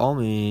Seviv Kol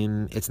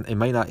Omim,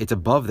 it's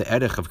above the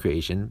erech of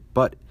creation,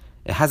 but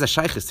it has a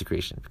Shaykhs to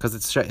creation because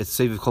it's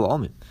Seviv Kol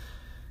Omim.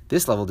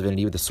 This level of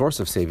divinity, with the source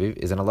of Seviv,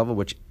 is on a level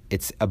which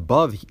it's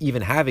above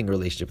even having a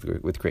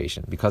relationship with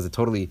creation, because it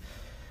totally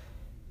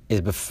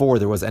is before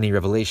there was any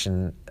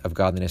revelation of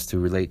godliness to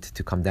relate,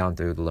 to come down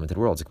to the limited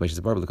worlds. As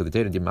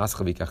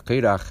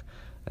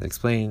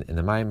explained in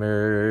the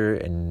Maimer,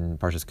 in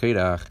Parshas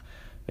Keirach,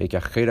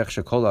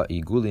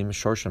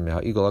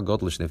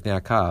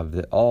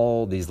 that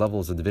all these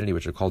levels of divinity,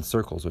 which are called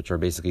circles, which are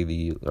basically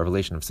the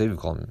revelation of Seviv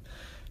Kol,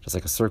 just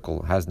like a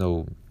circle has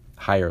no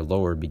higher,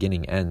 lower,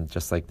 beginning, end,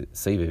 just like the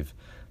Seviv,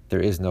 there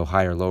is no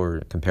higher,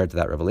 lower compared to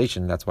that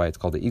revelation. That's why it's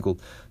called the eagle.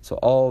 So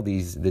all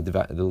these, the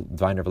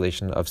divine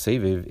revelation of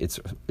Seviv,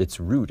 its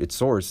root, its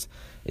source,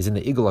 is in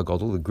the Igul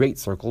HaGodol, the great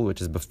circle, which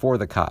is before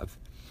the Kav.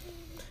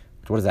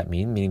 What does that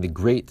mean? Meaning the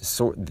great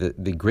circle,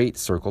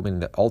 meaning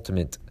the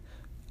ultimate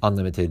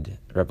unlimited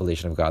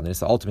revelation of godliness,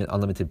 the ultimate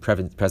unlimited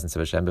presence of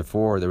Hashem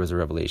before there was a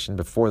revelation,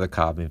 before the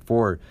Kav,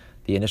 before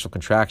the initial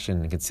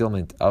contraction and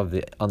concealment of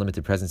the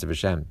unlimited presence of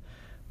Hashem,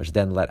 which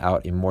then let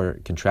out a more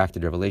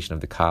contracted revelation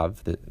of the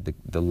Kav,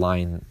 the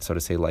line, so to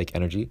say, like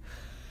energy.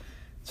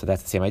 So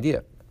that's the same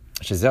idea.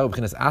 And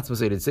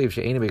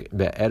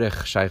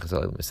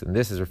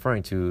this is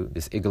referring to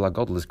this Igul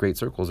HaGodol, this great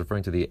circle, is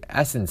referring to the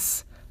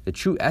essence, the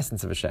true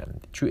essence of Hashem,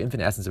 the true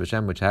infinite essence of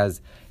Hashem, which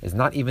is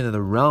not even in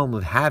the realm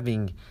of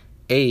having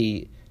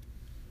a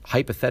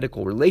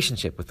hypothetical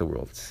relationship with the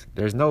world.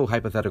 There's no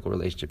hypothetical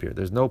relationship here.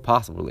 There's no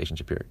possible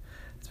relationship here.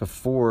 It's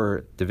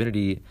before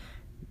divinity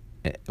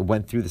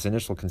went through this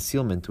initial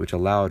concealment, which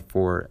allowed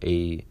for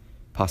a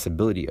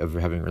possibility of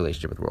having a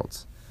relationship with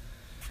worlds.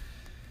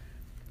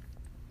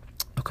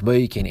 And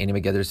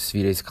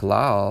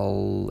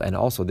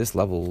also this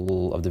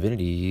level of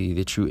divinity,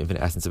 the true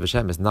infinite essence of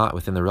Hashem, is not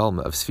within the realm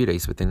of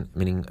spheres,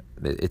 meaning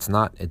it's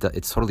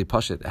totally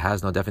pashut, it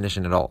has no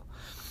definition at all.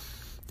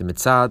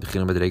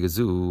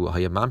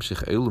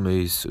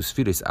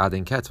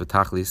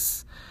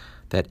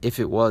 That if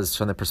it was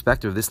from the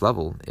perspective of this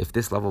level, if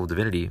this level of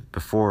divinity,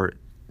 before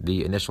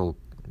the initial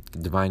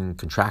divine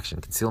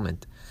contraction,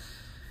 concealment,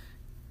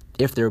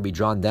 if there would be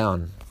drawn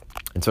down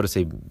and, so to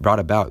say, brought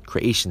about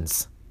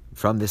creations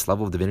from this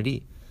level of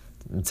divinity,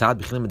 from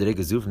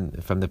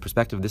the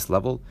perspective of this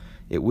level,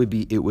 it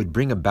would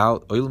bring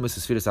about it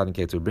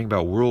would bring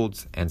about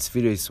worlds and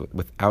spheres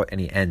without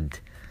any end,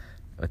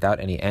 without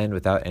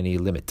any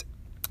limit.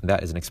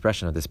 That is an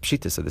expression of this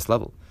pshitis, of this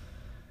level.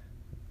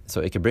 So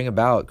it could bring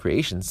about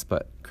creations,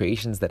 but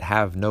creations that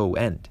have no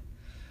end.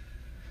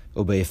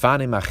 And the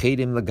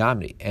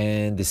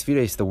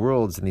spheres, the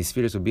worlds, and these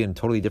spheres would be in a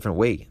totally different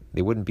way.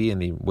 They wouldn't be in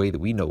the way that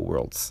we know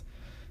worlds,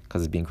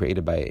 because it's being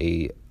created by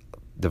a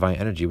divine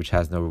energy which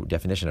has no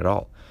definition at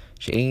all.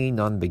 Which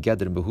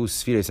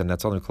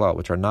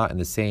are not in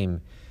the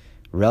same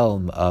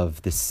realm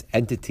of this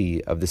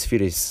entity of the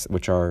spheres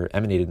which are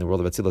emanated in the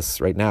world of Atzilus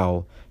right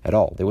now at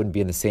all. They wouldn't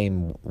be in the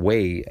same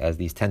way as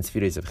these 10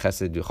 spheres of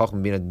Chesed,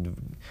 Chochmah, Bina,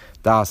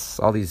 Das,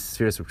 all these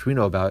spheres which we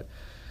know about.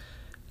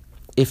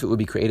 If it would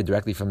be created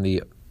directly from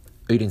the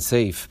Ein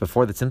Sof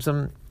before the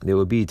Tzimtzum, they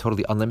would be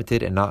totally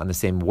unlimited and not in the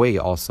same way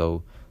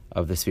also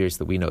of the spheres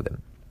that we know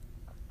them.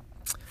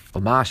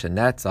 And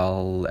that's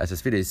all as a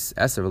spheres,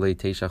 and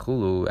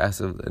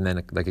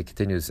then like it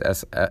continues,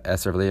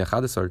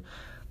 the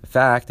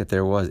fact that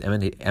there was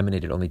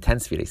emanated only 10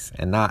 spheres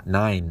and not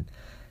 9,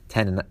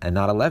 10, and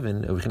not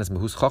 11, and in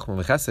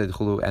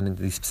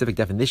the specific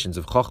definitions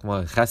of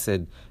Chochmah,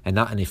 Chesed, and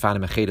not in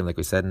Ifanim Achedim, like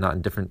we said, not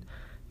in different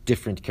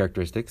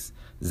characteristics.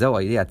 This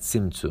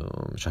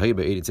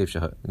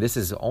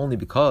is only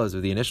because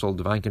of the initial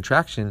divine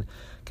contraction,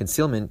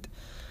 concealment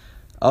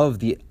of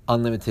the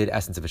unlimited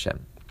essence of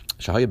Hashem,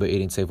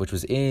 which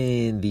was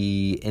in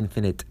the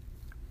infinite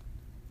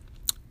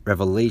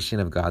revelation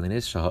of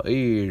godliness,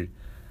 meaning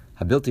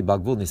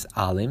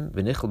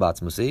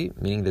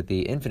that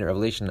the infinite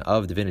revelation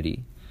of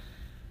divinity,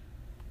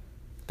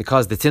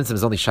 because the Tzimtzum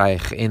is only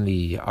shaykh in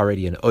the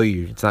already an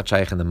oir, it's not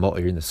shaykh in the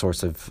mo'ir, in the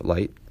source of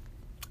light.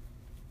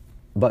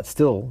 But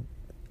still,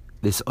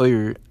 this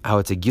oir, how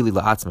it's a gili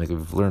la'atzma, like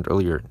we've learned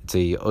earlier, it's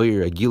a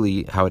oir, a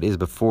gili, how it is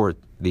before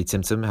the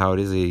tzimtzum, how it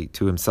is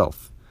to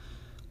himself.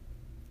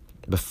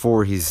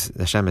 Before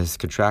Hashem has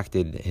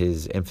contracted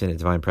his infinite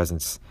divine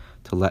presence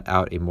to let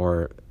out a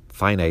more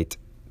finite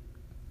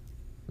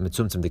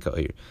mitzumtzum dika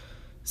oir.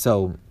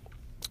 So,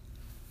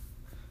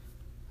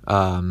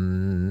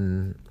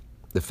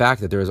 the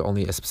fact that there is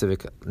only a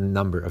specific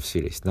number of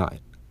spheres, not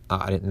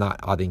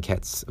Adin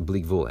Ketz,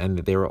 Blig Vul, and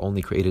that they were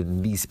only created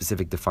in these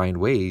specific defined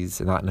ways,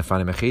 and not in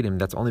Afanim Achedim,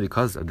 that's only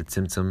because of the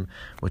Tzimtzum,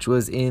 which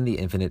was in the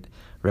infinite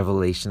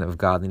revelation of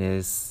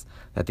godliness,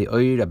 that the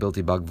Oir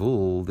Abilti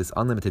Bagvul, this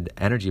unlimited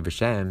energy of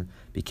Hashem,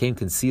 became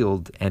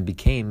concealed and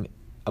became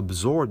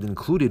absorbed,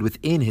 included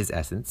within his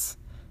essence.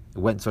 It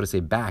went, so to say,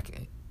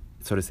 back,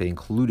 so to say,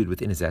 included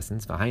within his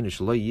essence,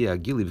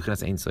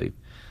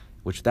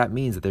 which that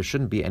means that there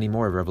shouldn't be any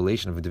more of a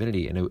revelation of a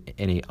divinity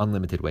in a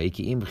unlimited way.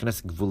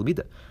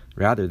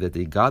 Rather, that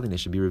the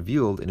godliness should be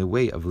revealed in a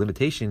way of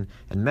limitation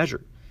and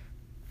measure.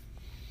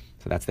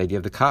 So that's the idea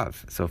of the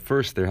Kav. So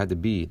first there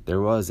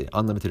was an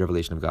unlimited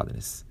revelation of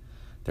godliness.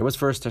 There was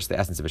first just the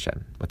essence of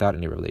Hashem, without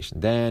any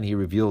revelation. Then he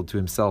revealed to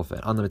himself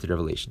an unlimited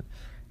revelation.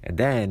 And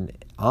then,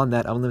 on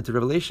that unlimited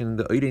revelation,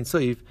 the Ein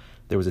Sof,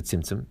 there was a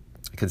tzimtzum,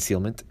 a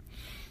concealment.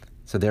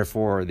 So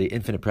therefore, the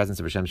infinite presence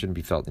of Hashem shouldn't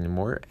be felt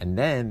anymore. And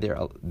then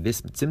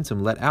this tzimtzum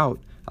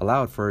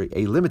allowed for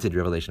a limited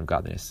revelation of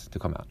godliness to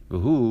come out.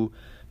 And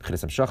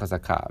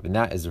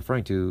that is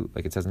referring to,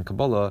 like it says in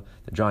Kabbalah,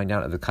 the drawing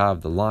down of the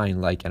kav, the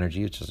line-like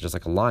energy, which is just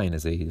like a line,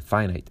 is a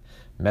finite,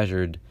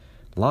 measured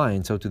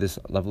line. So to this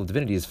level of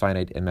divinity is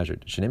finite and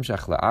measured. Which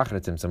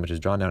is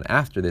drawn down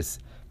after this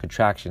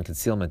contraction,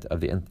 concealment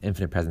of the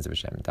infinite presence of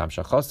Hashem. And the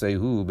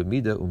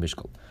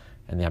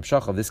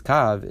hamshach of this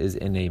kav is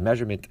in a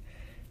measurement,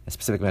 a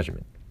specific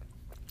measurement.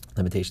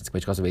 Limitations.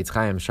 Like it says in Eitz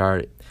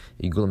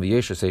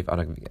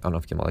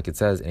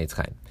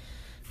Chaim.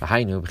 And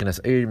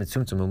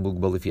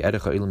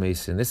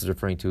this is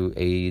referring to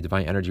a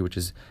divine energy which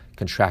is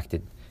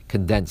contracted,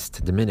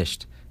 condensed,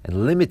 diminished,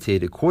 and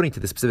limited according to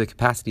the specific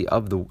capacity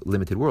of the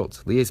limited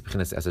worlds. Which,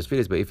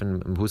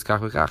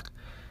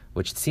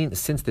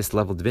 since this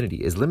level of divinity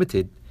is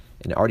limited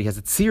and it already has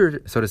its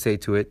seer, so to say,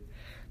 to it,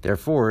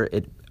 therefore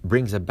it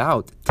brings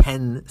about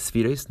 10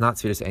 spheres, not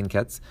spheres and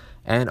kets,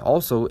 and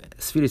also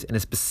spheres in a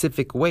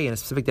specific way, in a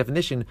specific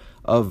definition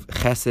of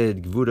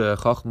chesed, gvura,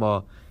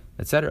 chochmah,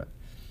 etc.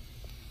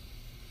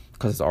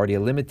 Because it's already a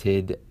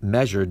limited,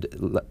 measured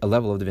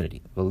level of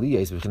divinity. And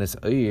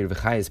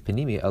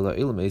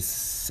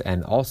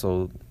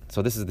also,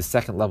 so this is the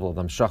second level of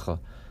Amshacha.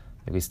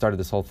 We started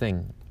this whole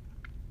thing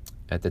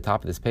at the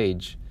top of this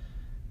page.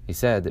 He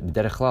said,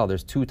 B'derech klal,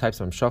 there's two types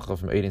of Hamshacha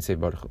from Ein Seif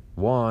Baruch Hu.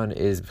 One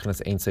is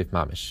B'chinas Ein Seif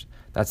Mamish.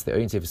 That's the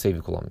Ein Seif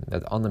Seif Kulam,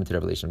 that unlimited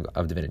revelation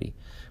of divinity,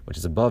 which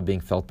is above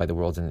being felt by the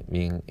worlds and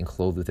being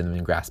enclosed within them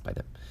and grasped by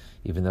them.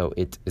 Even though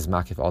it is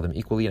makif all them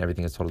equally and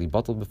everything is totally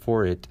bottled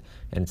before it,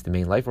 and it's the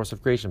main life force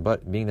of creation,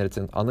 but being that it's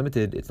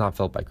unlimited, it's not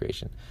felt by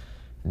creation.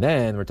 And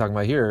then we're talking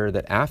about here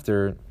that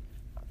after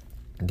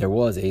there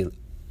was a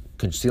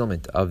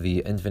concealment of the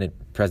infinite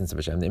presence of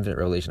Hashem, the infinite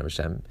revelation of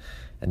Hashem,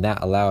 and that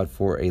allowed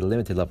for a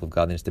limited level of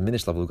godliness,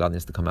 diminished level of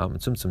godliness to come out,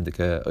 and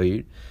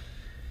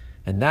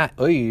that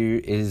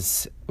oir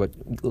is what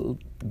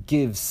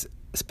gives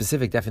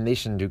specific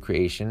definition to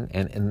creation,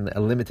 and in a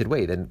limited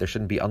way. Then there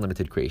shouldn't be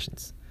unlimited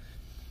creations.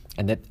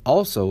 And that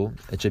also,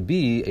 it should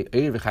be a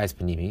oir v'chayis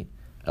panimi,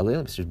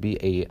 it should be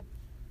a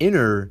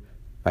inner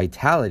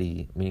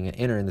vitality, meaning an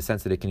inner in the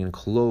sense that it can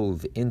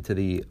enclose into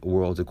the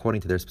worlds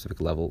according to their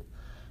specific level,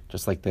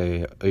 just like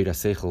the oir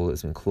seichel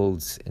is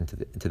enclosed into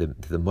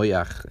the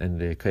moyach and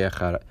the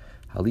koyach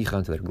halicha,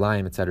 into the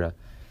glaim, etc.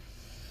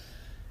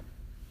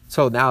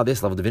 So now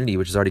this level of divinity,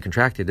 which is already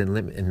contracted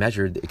and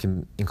measured, it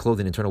can enclose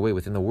in an internal way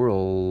within the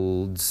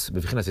worlds, in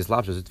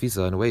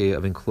a way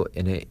of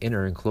in an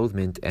inner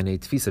enclothement, and a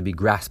tfisa be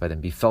grasped by them,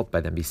 be felt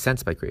by them, be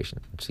sensed by creation.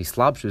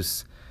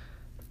 Slabshus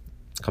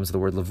comes to the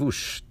word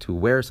lavush, to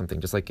wear something,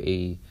 just like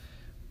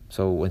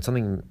so when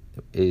something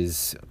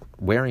is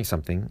wearing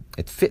something,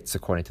 it fits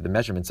according to the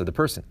measurements of the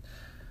person.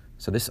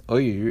 So this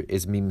oyer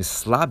is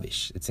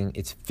mislabish,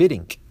 it's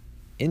fitting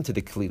into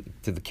the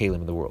kalim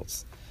of the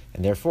worlds.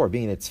 And therefore,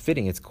 being that it's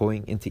fitting, it's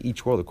going into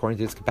each world according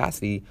to its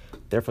capacity.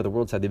 Therefore, the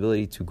worlds have the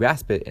ability to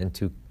grasp it and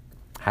to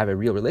have a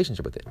real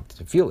relationship with it,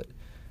 to feel it.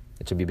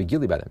 It should be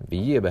begili by them.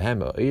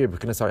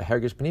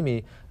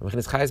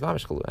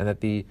 And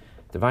that the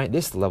divine,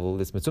 this level,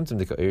 this mitzumtzum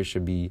dika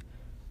should be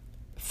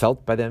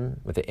felt by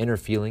them with an inner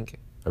feeling,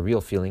 a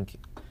real feeling,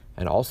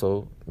 and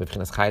also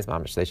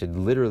they should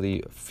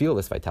literally feel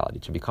this vitality,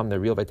 to become their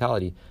real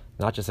vitality,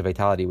 not just a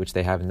vitality which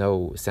they have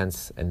no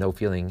sense and no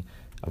feeling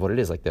of what it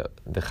is, like the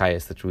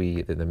chayas that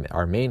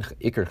our main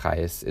ikar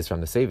chayas is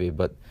from the sevi,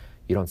 but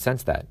you don't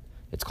sense that.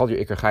 It's called your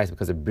ikar chayas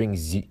because it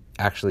brings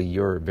actually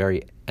your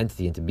very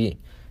entity into being.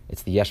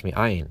 It's the yeshmi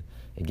ayin.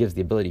 It gives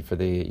the ability for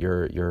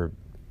your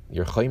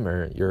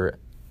chaymer,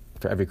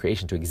 for every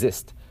creation to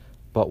exist.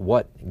 But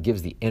what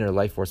gives the inner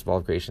life force of all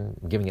of creation,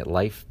 giving it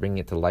life, bringing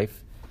it to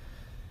life,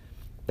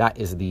 that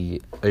is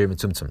the oyer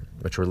mitzumtzum,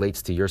 which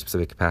relates to your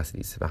specific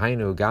capacities. And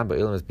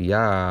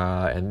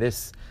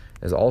this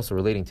is also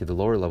relating to the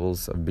lower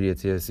levels of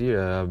B'riyat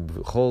Yasir,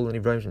 Chol and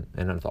Ibrahim,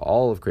 and of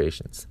all of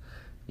creations.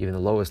 Even the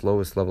lowest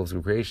levels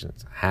of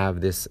creations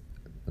have this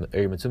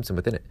Oyer Mitzumtzum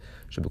within it.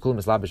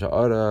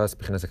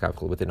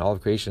 Within all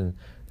of creation,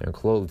 there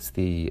encloses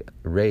the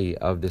ray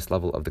of this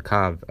level of the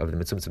Kav, of the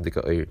Mitzumtzum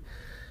Dika Oyer,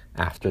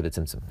 after the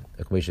Tzimtzum.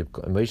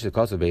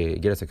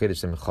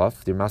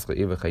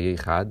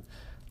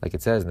 Like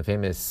it says in the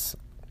famous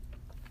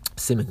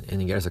Siman in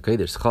Geras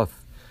HaKodesh,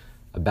 Chaf,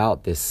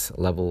 about this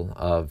level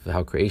of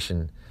how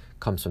creation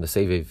comes from the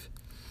Seviv.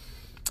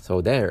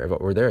 So there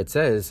it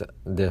says,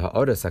 the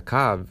Ha'oras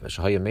HaKav,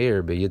 Shahaya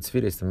Meir, B'yid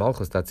Sfiris, the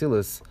Malchus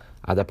Tatzilus,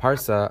 Ada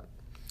Parsa,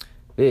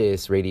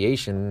 this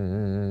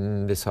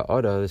radiation, this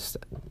Ha'ora,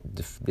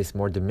 this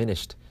more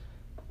diminished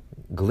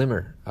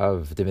glimmer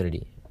of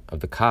divinity, of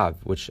the Kav,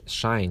 which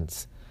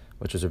shines,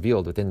 which was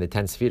revealed within the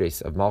 10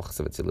 Sfiris of Malchus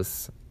of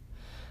Atzilus,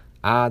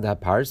 Ada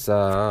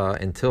Parsa,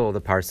 until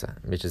the Parsa,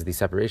 which is the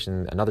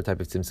separation, another type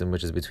of Tzimtzum,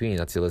 which is between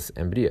Atzilus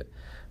and Bria.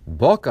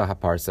 Boka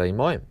HaParsa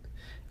Imoim.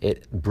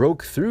 It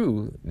broke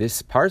through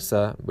this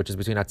Parsa, which is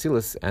between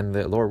Atzilus and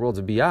the lower worlds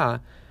of Bia,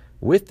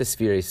 with the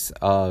spheres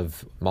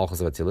of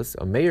Malchus of Atzilus.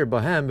 Meir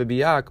Bahem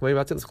B'Bia K'mei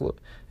Atzilus Chulu.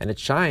 And it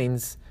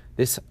shines,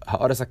 this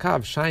Ha'aras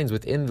HaKav shines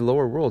within the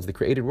lower worlds, the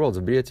created worlds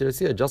of Bria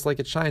Tirasiyah, just like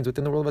it shines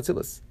within the world of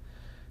Atzilus.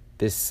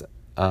 This,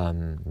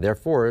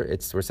 therefore,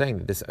 we're saying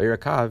that this Oyer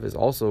HaKav is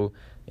also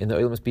in the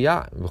Olam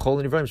Bia,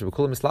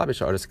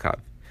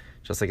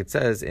 just like it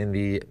says in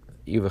the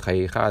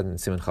Yuvachayechad and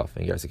Siman Chaf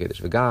and Geras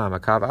HaKodesh.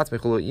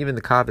 Even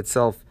the Kav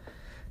itself,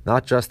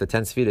 not just the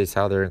 10 Sfiris,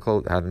 how they're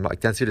enclosed, how the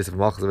 10 Sfiris of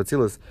Malchus of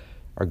Atzilus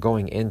are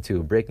going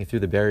into, breaking through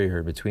the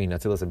barrier between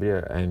Atzilus and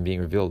Bria and being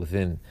revealed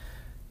within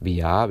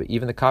Bia, but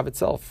even the Kav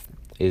itself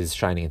is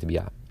shining into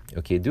Bia.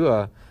 Okay,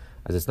 Dua,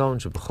 as it's known,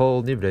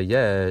 Shebchol Nivra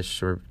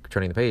Yesh, we're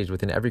turning the page,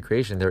 within every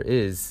creation there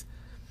is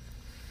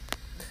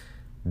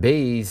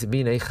Beis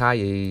Binei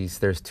Chayes.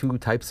 There's two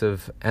types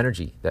of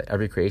energy that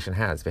every creation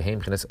has.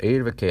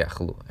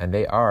 And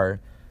they are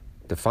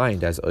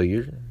defined as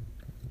Oyer,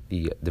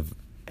 the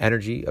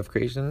energy of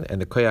creation, and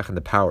the Koyach, and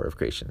the power of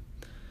creation.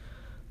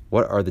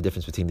 What are the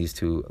difference between these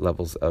two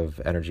levels of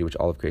energy which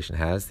all of creation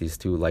has, these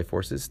two life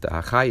forces? The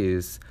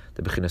Hachayes,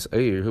 the Bechinas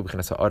Oyer, Hu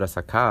Bechinas Ha'oras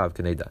HaKav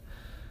Kneda.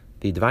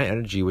 The divine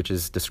energy which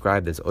is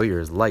described as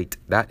Oyer, is light.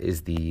 That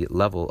is the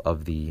level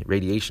of the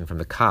radiation from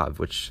the Kav,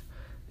 which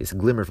this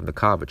glimmer from the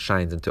kav which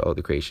shines into all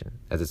the creation,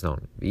 as it's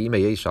known. Even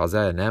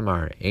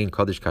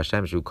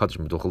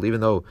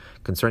though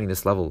concerning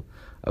this level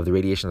of the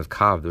radiation of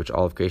kav which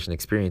all of creation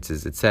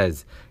experiences, it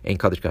says Ein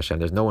Kadosh Hashem.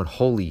 There's no one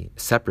holy,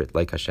 separate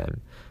like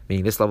Hashem.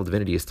 Meaning this level of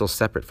divinity is still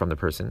separate from the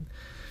person,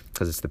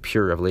 because it's the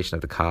pure revelation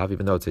of the kav,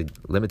 even though it's a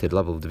limited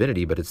level of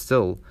divinity, but it's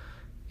still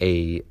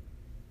a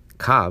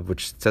kav,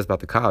 which says about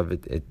the kav,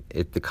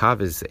 the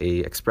kav is a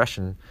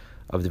expression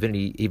of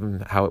divinity,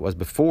 even how it was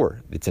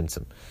before the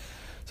tzimtzum.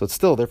 So it's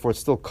still, therefore, it's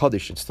still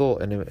kaddish. It's still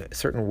in a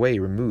certain way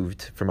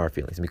removed from our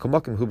feelings.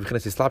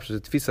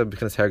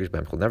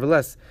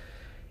 Nevertheless,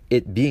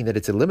 it being that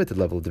it's a limited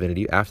level of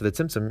divinity after the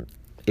tzimtzum,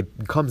 it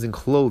becomes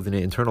enclosed in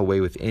an internal way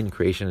within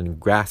creation and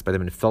grasped by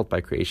them and felt by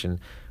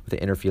creation with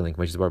the inner feeling,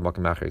 which is what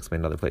Malcolm Macher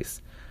explained in another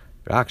place.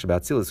 The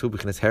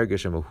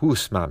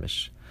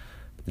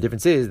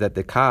difference is that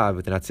the kav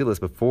within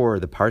Atzilus before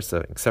the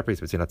parsa separates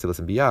between Atzilus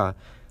and Biyah,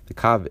 the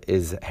kav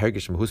is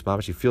hergish mahus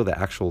mamish. You feel the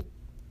actual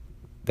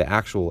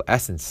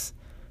essence,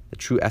 the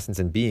true essence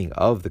and being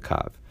of the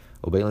kav.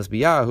 And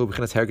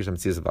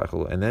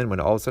then when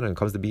all of a sudden it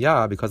comes to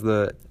Biyah, because of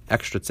the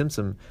extra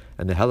tzimtzum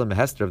and the helam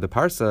hester of the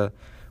parsa,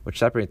 which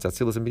separates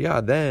Atzilus and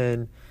Biyah,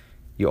 then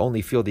you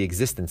only feel the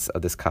existence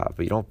of this kav,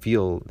 but you don't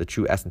feel the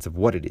true essence of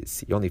what it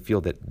is. You only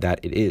feel that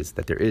it is,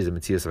 that there is a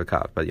metzius of a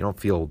kav, but you don't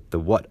feel the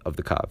what of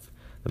the kav,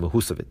 the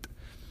mahus of it.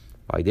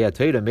 But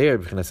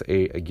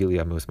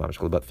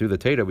through the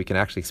Torah, we can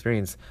actually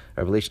experience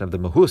a revelation of the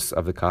mahus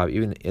of the kav,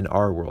 even in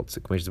our world.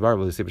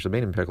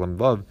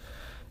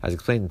 As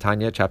explained in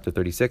Tanya, chapter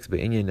 36,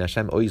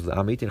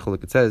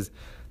 it says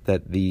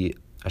that the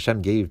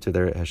Hashem gave to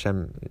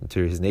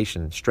his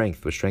nation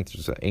strength, which strength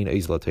is ein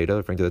oizla Torah,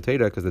 referring to the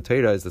Torah, because the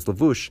Torah is this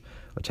lavush,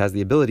 which has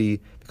the ability,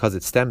 because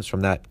it stems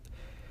from that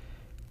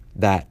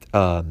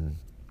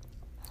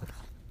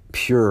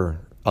pure,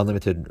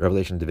 unlimited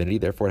revelation of divinity.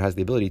 Therefore, it has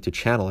the ability to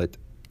channel it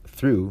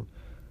through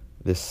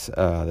this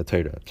the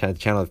Torah,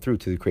 channel it through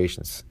to the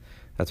creations.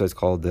 That's why it's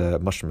called the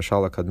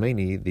mashala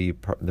kadmeni, the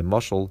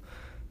mashal,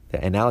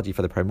 the analogy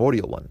for the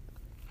primordial one.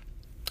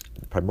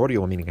 The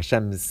primordial one, meaning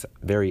Hashem's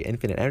very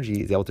infinite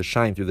energy, is able to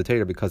shine through the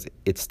Torah because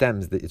it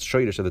stems, its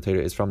shreidish of the Torah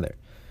is from there.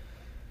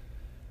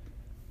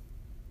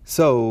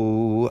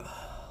 So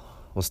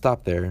we'll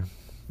stop there,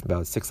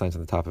 about 6 lines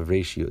on the top of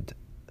Reish Yud,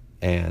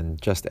 and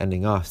just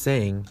ending off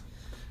saying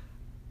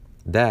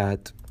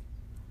that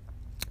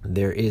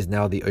there is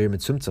now the Oyer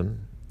Mitzumtzum,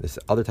 this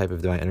other type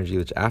of divine energy,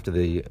 which after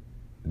the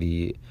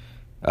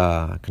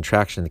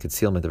contraction, the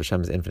concealment of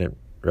Hashem's infinite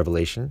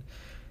revelation,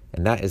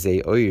 and that is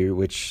a Oyer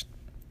which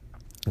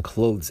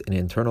encloses in an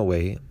internal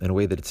way, in a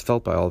way that it's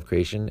felt by all of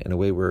creation, in a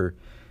way where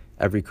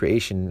every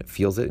creation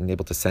feels it and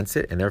able to sense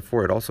it, and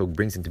therefore it also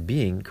brings into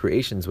being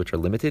creations which are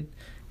limited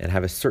and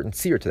have a certain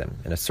seer to them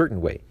in a certain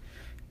way.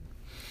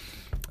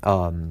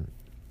 And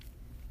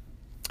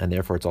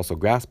therefore it's also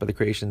grasped by the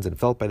creations and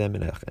felt by them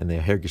in the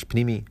hergish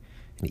pnimi,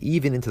 and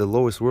even into the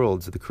lowest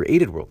worlds, the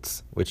created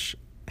worlds, which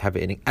have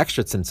an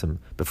extra tzimtzum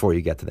before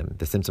you get to them.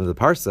 The tzimtzum of the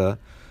parsa,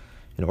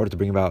 in order to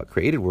bring about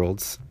created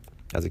worlds,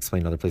 as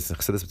explained in other places,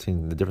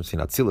 between the difference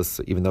between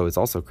Atzilus, even though it's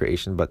also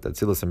creation, but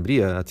Atzilus and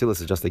Bria, Atzilus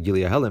is just a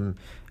Gilia Helim,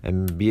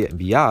 and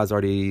Bia is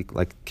already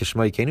like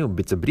Kishmai Kenu,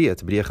 Bitza Bria,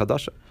 to Bria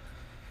Chadasha.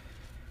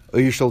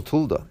 Uyushal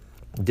Tulda,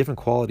 different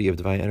quality of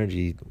divine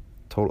energy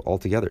total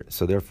altogether.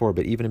 So therefore,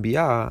 but even in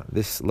Bia,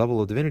 this level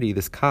of divinity,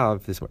 this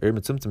Kav, this Er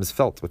Mitzumtzum is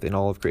felt within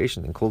all of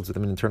creation and clothes them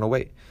in an internal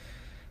way.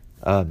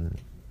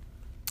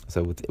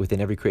 So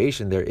within every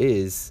creation, there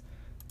is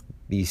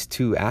these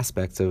two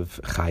aspects of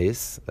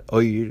chayis,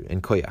 oyer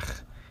and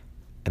koyach.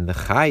 And the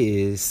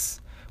chayis,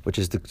 which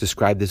is to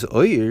describe this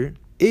oyer,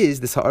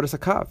 is this ha'aras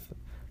hakav.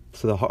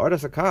 So the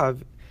ha'aras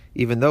hakav,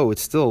 even though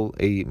it's still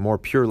a more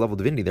pure level of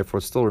divinity, therefore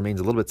it still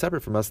remains a little bit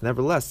separate from us,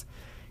 nevertheless,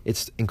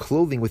 it's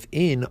enclothing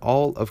within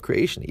all of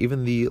creation,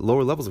 even the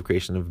lower levels of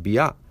creation of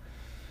Biyah.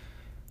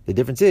 The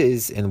difference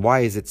is, and why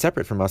is it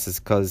separate from us, is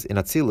because in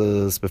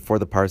Atzilus, before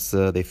the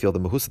Parsa, they feel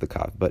the mahus of the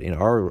kav. But in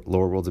our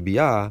lower worlds of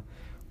Biyah,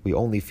 we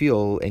only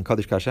feel in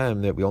Kadosh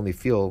Kashem that we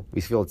feel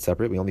it's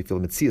separate. We only feel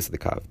the Metzias of the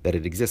Kav, that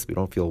it exists. We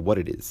don't feel what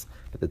it is.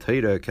 But the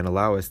Torah can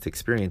allow us to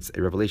experience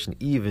a revelation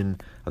even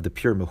of the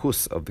pure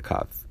Mahus of the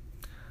Kav.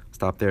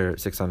 Stop there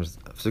 6 times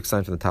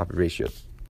from the top of Reish Yud.